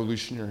 that's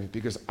revolutionary,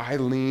 because I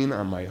lean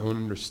on my own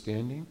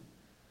understanding.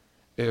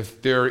 If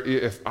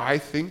I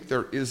think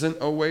there isn't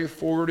a way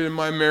forward in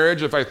my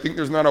marriage, if I think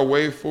there's not a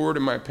way forward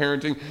in my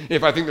parenting,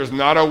 if I think there's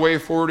not a way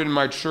forward in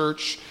my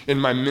church, in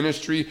my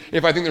ministry,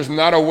 if I think there's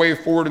not a way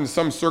forward in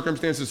some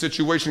circumstance or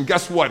situation,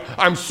 guess what?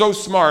 I'm so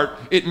smart,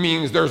 it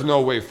means there's no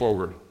way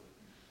forward.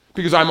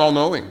 Because I'm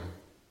all-knowing.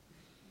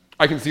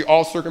 I can see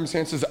all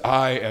circumstances.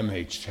 I am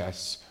a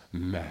chess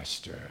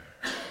master.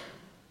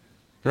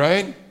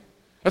 Right?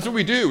 That's what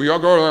we do. We all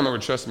go around like we're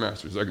chess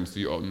masters. I can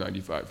see all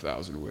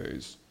 95,000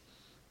 ways,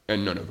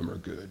 and none of them are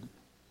good.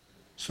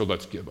 So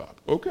let's give up.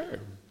 Okay.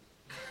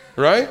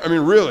 Right? I mean,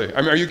 really.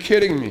 Are you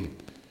kidding me?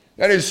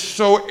 That is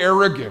so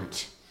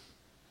arrogant.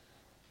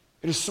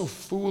 It is so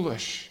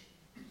foolish.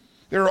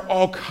 There are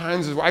all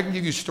kinds of, I can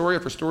give you story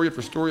after story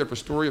after story after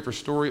story after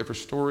story after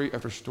story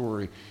after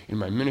story in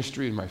my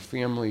ministry, in my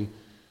family,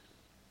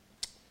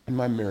 in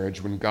my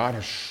marriage, when God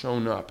has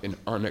shown up in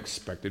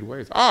unexpected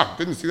ways.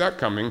 Didn't see that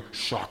coming.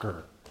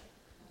 Shocker.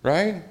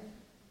 Right?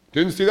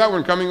 Didn't see that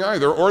one coming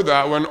either, or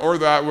that one, or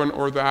that one,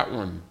 or that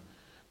one.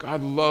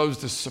 God loves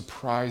to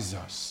surprise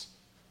us.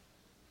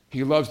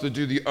 He loves to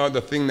do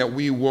the thing that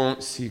we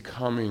won't see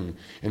coming,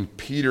 and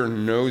Peter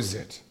knows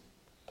it.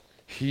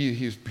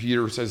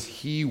 Peter says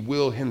he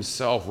will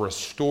himself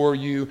restore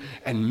you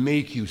and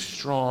make you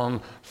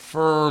strong,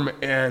 firm,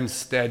 and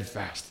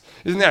steadfast.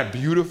 Isn't that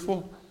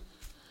beautiful?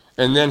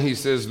 And then he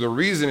says the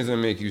reason he's going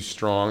to make you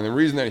strong, the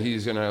reason that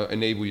he's going to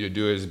enable you to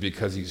do it is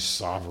because he's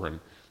sovereign.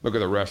 Look at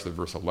the rest of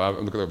verse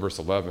 11. Look at verse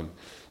 11.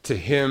 To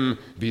him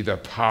be the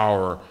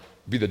power,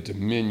 be the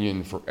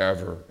dominion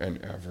forever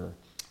and ever.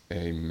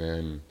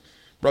 Amen.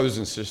 Brothers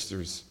and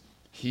sisters,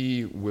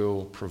 he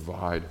will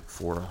provide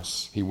for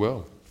us. He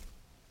will.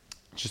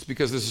 Just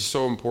because this is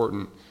so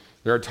important,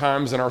 there are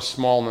times in our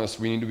smallness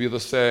we need to be able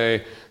to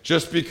say,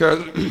 just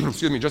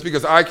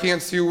because I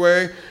can't see a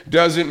way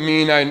doesn't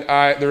mean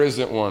there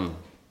isn't one.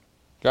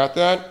 Got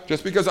that?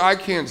 Just because I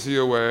can't see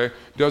a way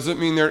doesn't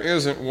mean there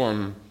isn't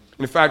one.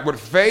 In fact, what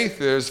faith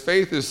is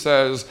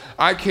says,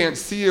 I can't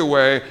see a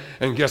way,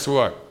 and guess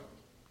what?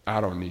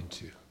 I don't need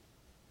to.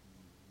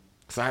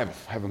 Because I have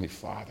a heavenly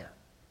Father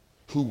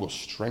who will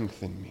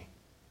strengthen me.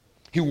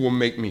 He will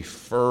make me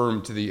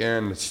firm to the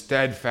end,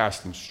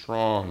 steadfast and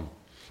strong.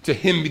 To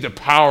him be the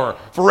power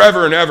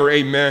forever and ever.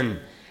 Amen.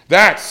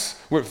 That's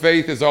what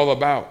faith is all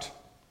about.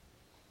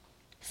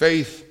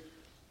 Faith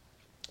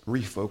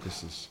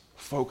refocuses,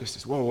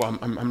 focuses. Whoa,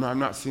 I'm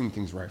not seeing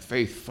things right.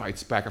 Faith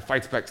fights back. It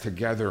fights back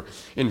together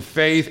in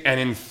faith and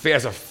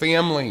as a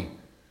family.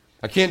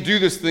 I can't do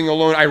this thing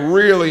alone. I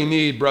really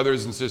need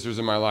brothers and sisters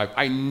in my life.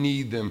 I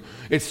need them.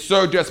 It's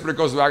so desperate. It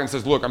goes back and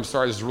says, look, I'm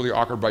sorry, this is really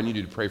awkward, but I need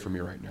you to pray for me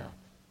right now.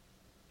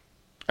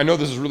 I know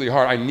this is really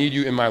hard. I need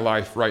you in my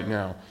life right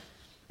now.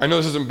 I know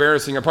this is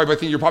embarrassing. You're probably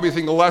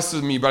thinking less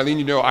of me, but I need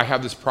you to know I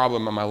have this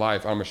problem in my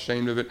life. I'm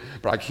ashamed of it,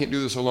 but I can't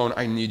do this alone.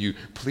 I need you.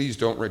 Please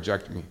don't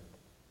reject me.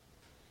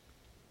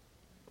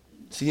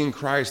 See, in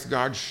Christ,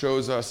 God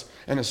shows us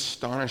an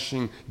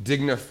astonishing,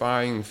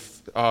 dignifying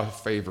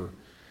favor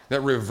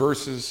that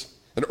reverses,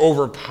 that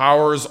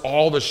overpowers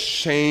all the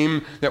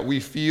shame that we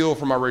feel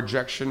from our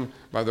rejection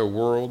by the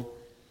world.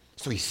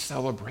 So he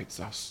celebrates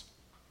us,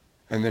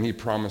 and then he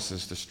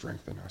promises to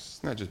strengthen us.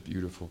 Isn't that just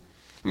beautiful?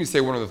 Let me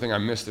say one other thing I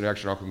missed it,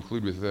 actually, I'll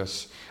conclude with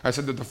this. I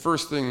said that the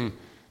first thing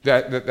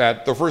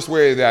the first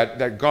way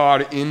that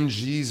God in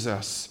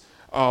Jesus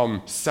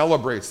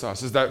celebrates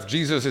us is that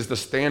Jesus is the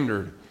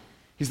standard.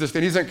 He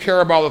doesn't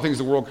care about the things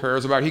the world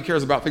cares about. He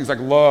cares about things like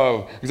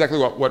love, exactly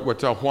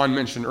what Juan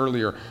mentioned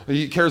earlier.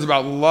 He cares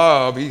about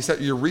love. He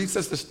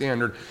resets the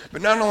standard.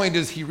 But not only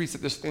does he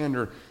reset the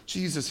standard,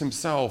 Jesus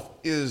himself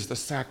is the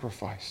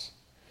sacrifice.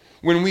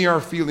 When we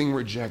are feeling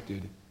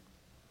rejected,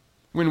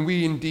 when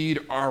we indeed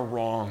are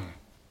wrong,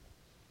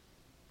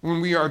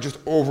 when we are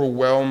just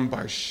overwhelmed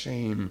by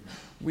shame,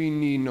 we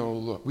need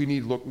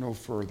look no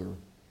further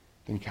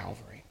than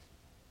Calvary.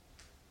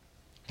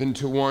 Than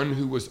to one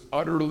who was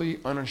utterly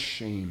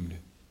unashamed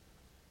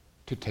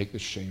to take the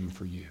shame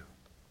for you.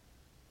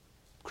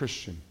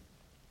 Christian,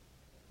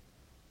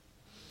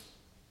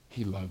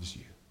 he loves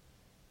you.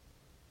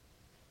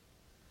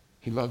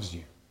 He loves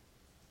you.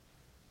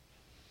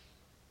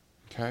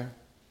 Okay?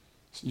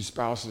 You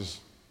spouses,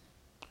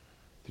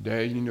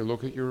 today you need to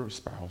look at your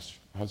spouse,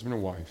 husband or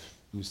wife,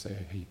 and you say,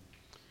 hey,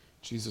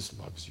 Jesus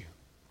loves you.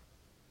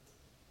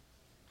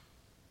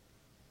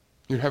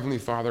 Your heavenly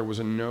Father was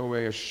in no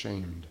way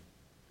ashamed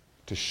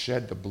to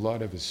shed the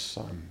blood of his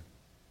Son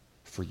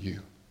for you.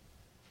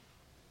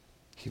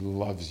 He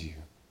loves you.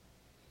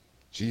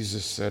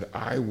 Jesus said,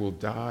 I will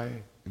die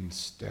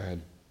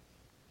instead.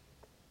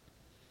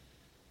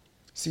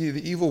 See,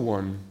 the evil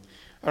one,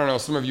 I don't know,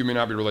 some of you may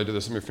not be related to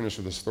this. Let me finish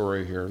with a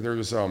story here.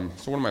 There's some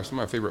of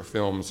my favorite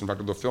films, in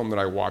fact, the film that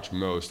I watch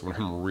most when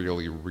I'm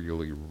really,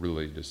 really,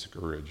 really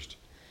discouraged,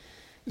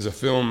 is a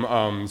film,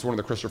 it's one of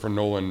the Christopher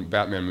Nolan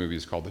Batman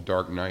movies called The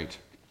Dark Knight.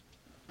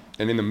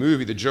 And in the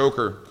movie, the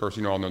Joker, of course,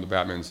 you all know the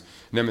Batman's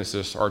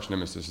nemesis, arch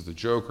nemesis is the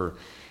Joker.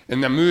 In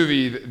the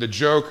movie, the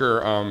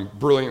Joker,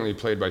 brilliantly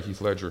played by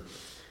Heath Ledger,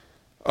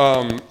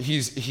 the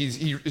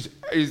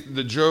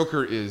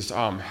Joker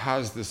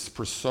has this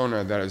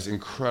persona that is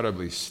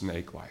incredibly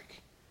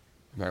snake-like.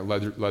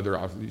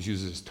 Ledger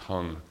uses his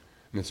tongue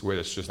in this way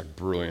that's just like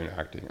brilliant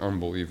acting,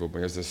 unbelievable.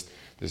 He has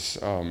this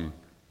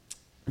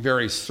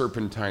very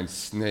serpentine,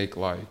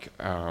 snake-like,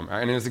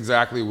 and it's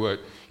exactly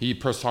what he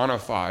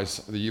personifies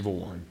the evil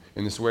one.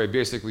 In this way,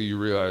 basically, you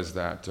realize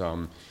that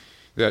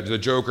that the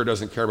Joker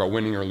doesn't care about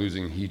winning or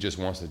losing. He just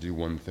wants to do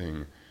one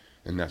thing,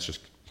 and that's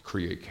just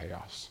create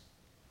chaos.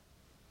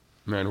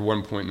 Man, at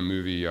one point in the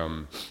movie,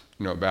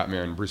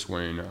 Batman, Bruce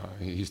Wayne,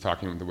 he's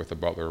talking with the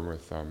butler,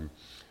 with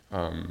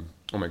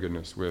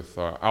with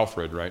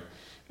Alfred, right?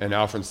 And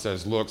Alfred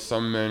says, "Look,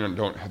 some men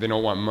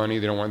don't want money,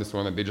 they don't want this,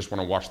 they just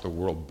want to watch the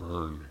world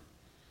burn."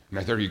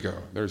 And there you go.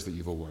 There's the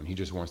evil one. He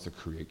just wants to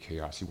create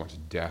chaos. He wants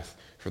death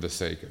for the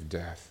sake of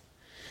death.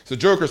 So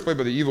Joker is played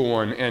by the evil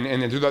one, and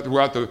then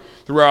throughout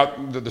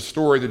the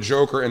story, the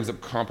Joker ends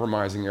up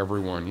compromising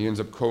everyone. He ends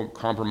up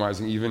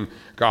compromising even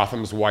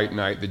Gotham's White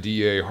Knight, the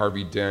DA,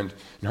 Harvey Dent,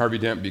 and Harvey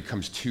Dent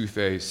becomes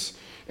Two-Face,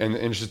 and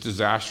it's just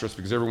disastrous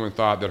because everyone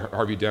thought that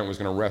Harvey Dent was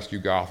going to rescue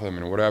Gotham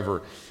and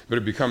whatever, but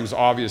it becomes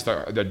obvious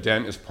that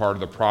Dent is part of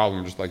the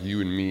problem, just like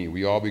you and me.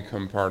 We all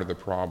become part of the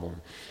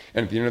problem.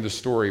 And at the end of the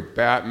story,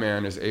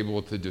 Batman is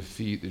able to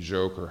defeat the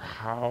Joker.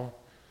 How?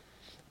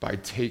 By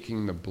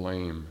taking the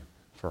blame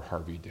for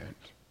Harvey Dent.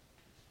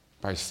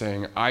 By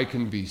saying, I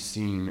can be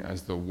seen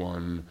as the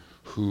one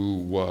who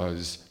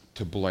was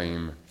to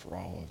blame for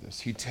all of this.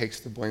 He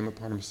takes the blame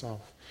upon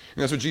himself.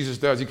 And that's what Jesus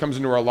does. He comes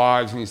into our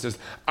lives and he says,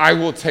 I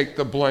will take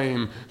the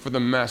blame for the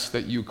mess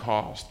that you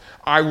caused.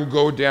 I will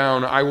go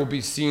down. I will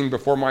be seen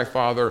before my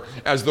Father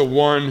as the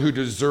one who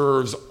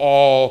deserves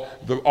all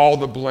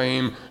the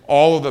blame,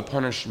 all of the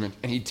punishment.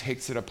 And he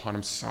takes it upon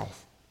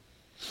himself.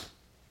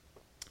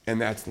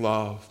 And that's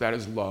love. That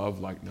is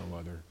love like no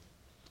other.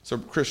 So,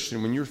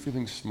 Christian, when you're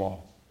feeling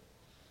small,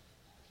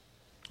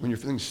 when you're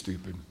feeling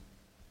stupid,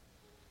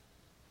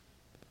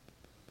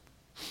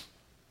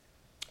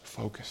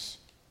 focus.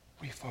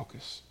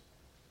 Refocus.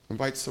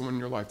 Invite someone in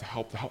your life to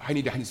help. I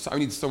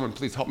need someone,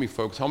 please help me,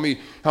 folks. Help me,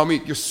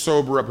 you're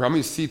sober up here. Help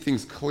me see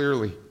things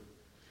clearly.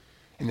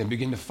 and then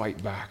begin to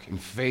fight back in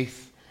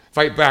faith,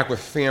 fight back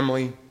with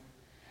family,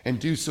 and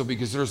do so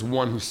because there's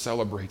one who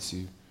celebrates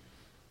you,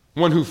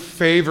 one who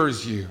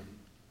favors you,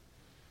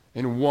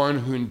 and one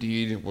who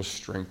indeed will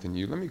strengthen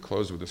you. Let me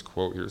close with this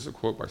quote here. This is a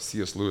quote by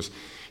C.S. Lewis.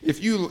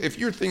 If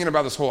you're thinking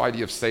about this whole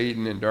idea of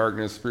Satan and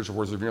darkness, spiritual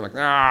forces, if you're like,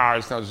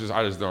 I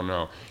just don't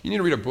know, you need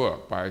to read a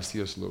book by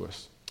C.S.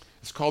 Lewis.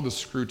 It's called The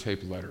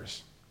Screwtape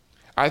Letters.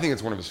 I think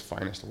it's one of his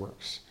finest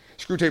works.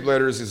 Screwtape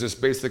Letters is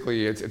just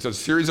basically, it's a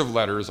series of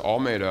letters all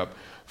made up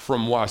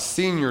from a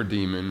senior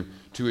demon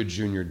to a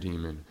junior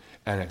demon,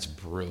 and it's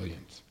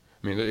brilliant.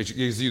 I mean, it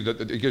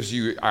gives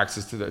you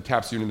access to it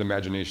taps you into the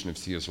imagination of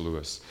C.S.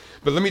 Lewis.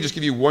 But let me just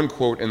give you one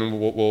quote, and then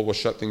we'll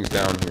shut things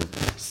down here.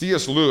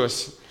 C.S.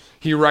 Lewis,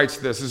 he writes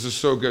this. This is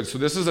so good. So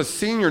this is a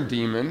senior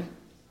demon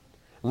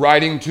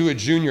writing to a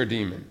junior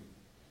demon.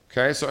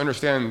 Okay, so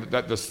understand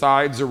that the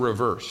sides are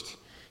reversed.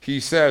 He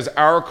says,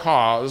 our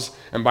cause,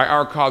 and by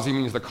our cause he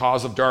means the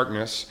cause of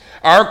darkness,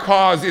 our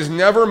cause is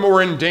never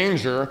more in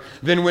danger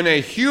than when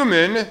a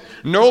human,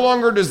 no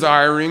longer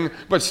desiring,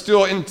 but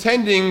still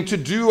intending to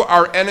do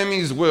our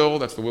enemy's will,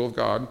 that's the will of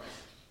God,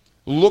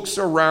 looks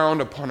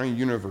around upon a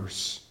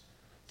universe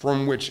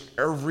from which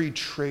every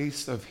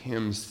trace of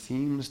him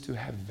seems to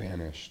have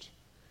vanished,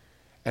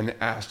 and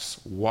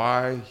asks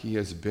why he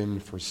has been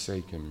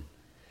forsaken,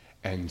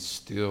 and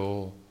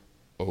still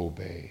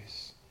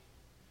obeys.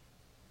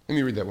 Let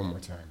me read that one more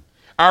time.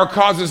 Our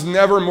cause is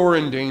never more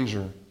in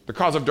danger. The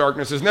cause of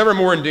darkness is never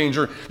more in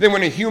danger than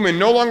when a human,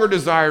 no longer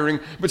desiring,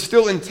 but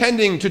still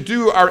intending to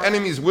do our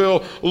enemy's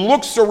will,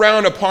 looks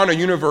around upon a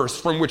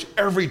universe from which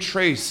every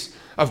trace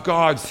of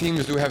God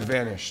seems to have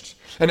vanished,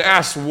 and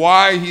asks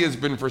why he has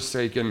been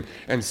forsaken,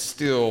 and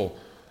still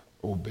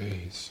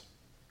obeys.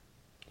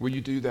 Will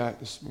you do that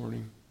this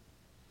morning?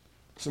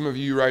 Some of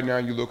you right now,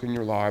 you look in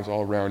your lives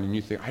all around and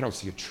you think, I don't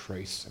see a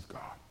trace of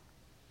God.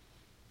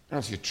 I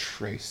don't see a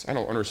trace. I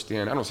don't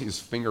understand. I don't see his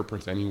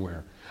fingerprints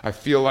anywhere. I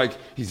feel like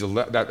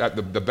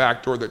the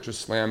back door that just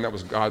slammed, that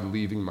was God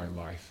leaving my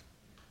life.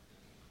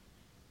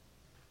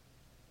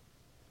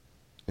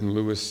 And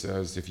Lewis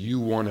says, if you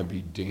want to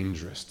be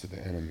dangerous to the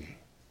enemy,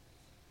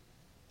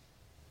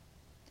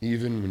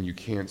 even when you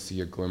can't see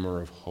a glimmer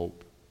of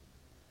hope,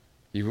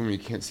 even when you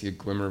can't see a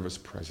glimmer of his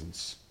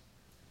presence,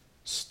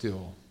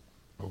 still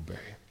obey.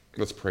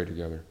 Let's pray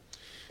together.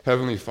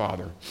 Heavenly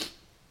Father,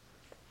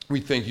 we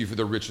thank you for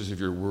the riches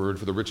of your word,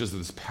 for the riches of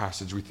this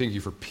passage. We thank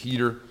you for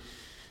Peter.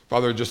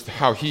 Father, just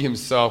how he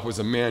himself was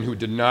a man who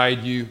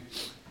denied you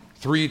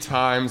 3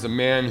 times, a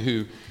man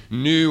who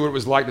knew what it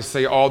was like to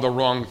say all the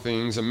wrong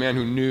things, a man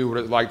who knew what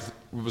it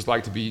was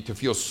like to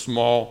feel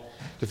small,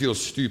 to feel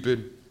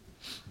stupid.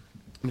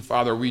 And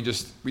Father, we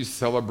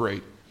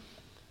celebrate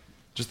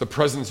just the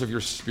presence of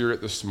your Spirit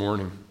this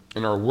morning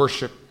in our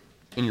worship,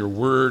 in your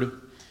word. And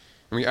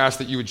we ask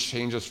that you would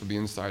change us from the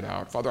inside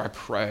out. Father, I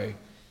pray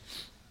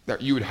that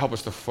you would help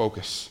us to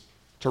focus,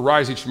 to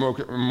rise each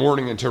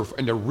morning and to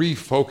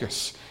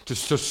refocus,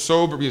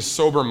 to be a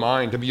sober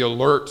mind, to be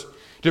alert,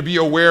 to be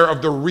aware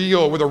of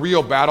where the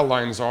real battle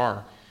lines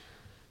are.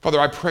 Father,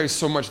 I pray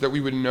so much that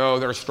we would know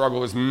that our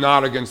struggle is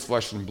not against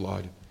flesh and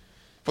blood.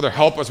 Father,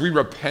 help us. We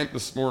repent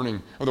this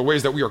morning of the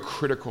ways that we are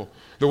critical,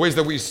 the ways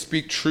that we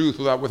speak truth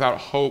without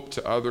hope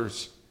to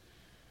others.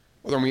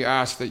 Father, we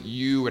ask that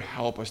you would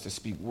help us to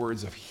speak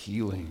words of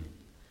healing,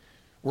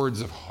 words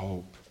of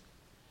hope.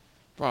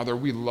 Father,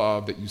 we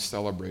love that you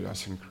celebrate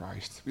us in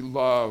Christ.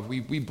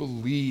 We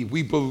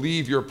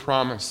believe your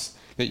promise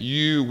that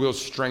you will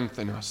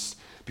strengthen us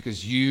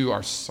because you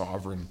are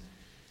sovereign.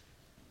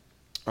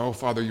 Oh,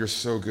 Father, you're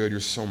so good.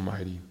 You're so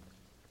mighty.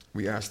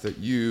 We ask that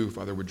you,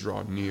 Father, would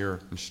draw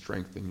near and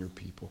strengthen your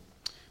people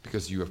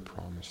because you have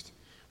promised.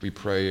 We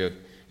pray it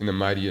in the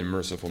mighty and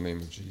merciful name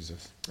of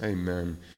Jesus. Amen.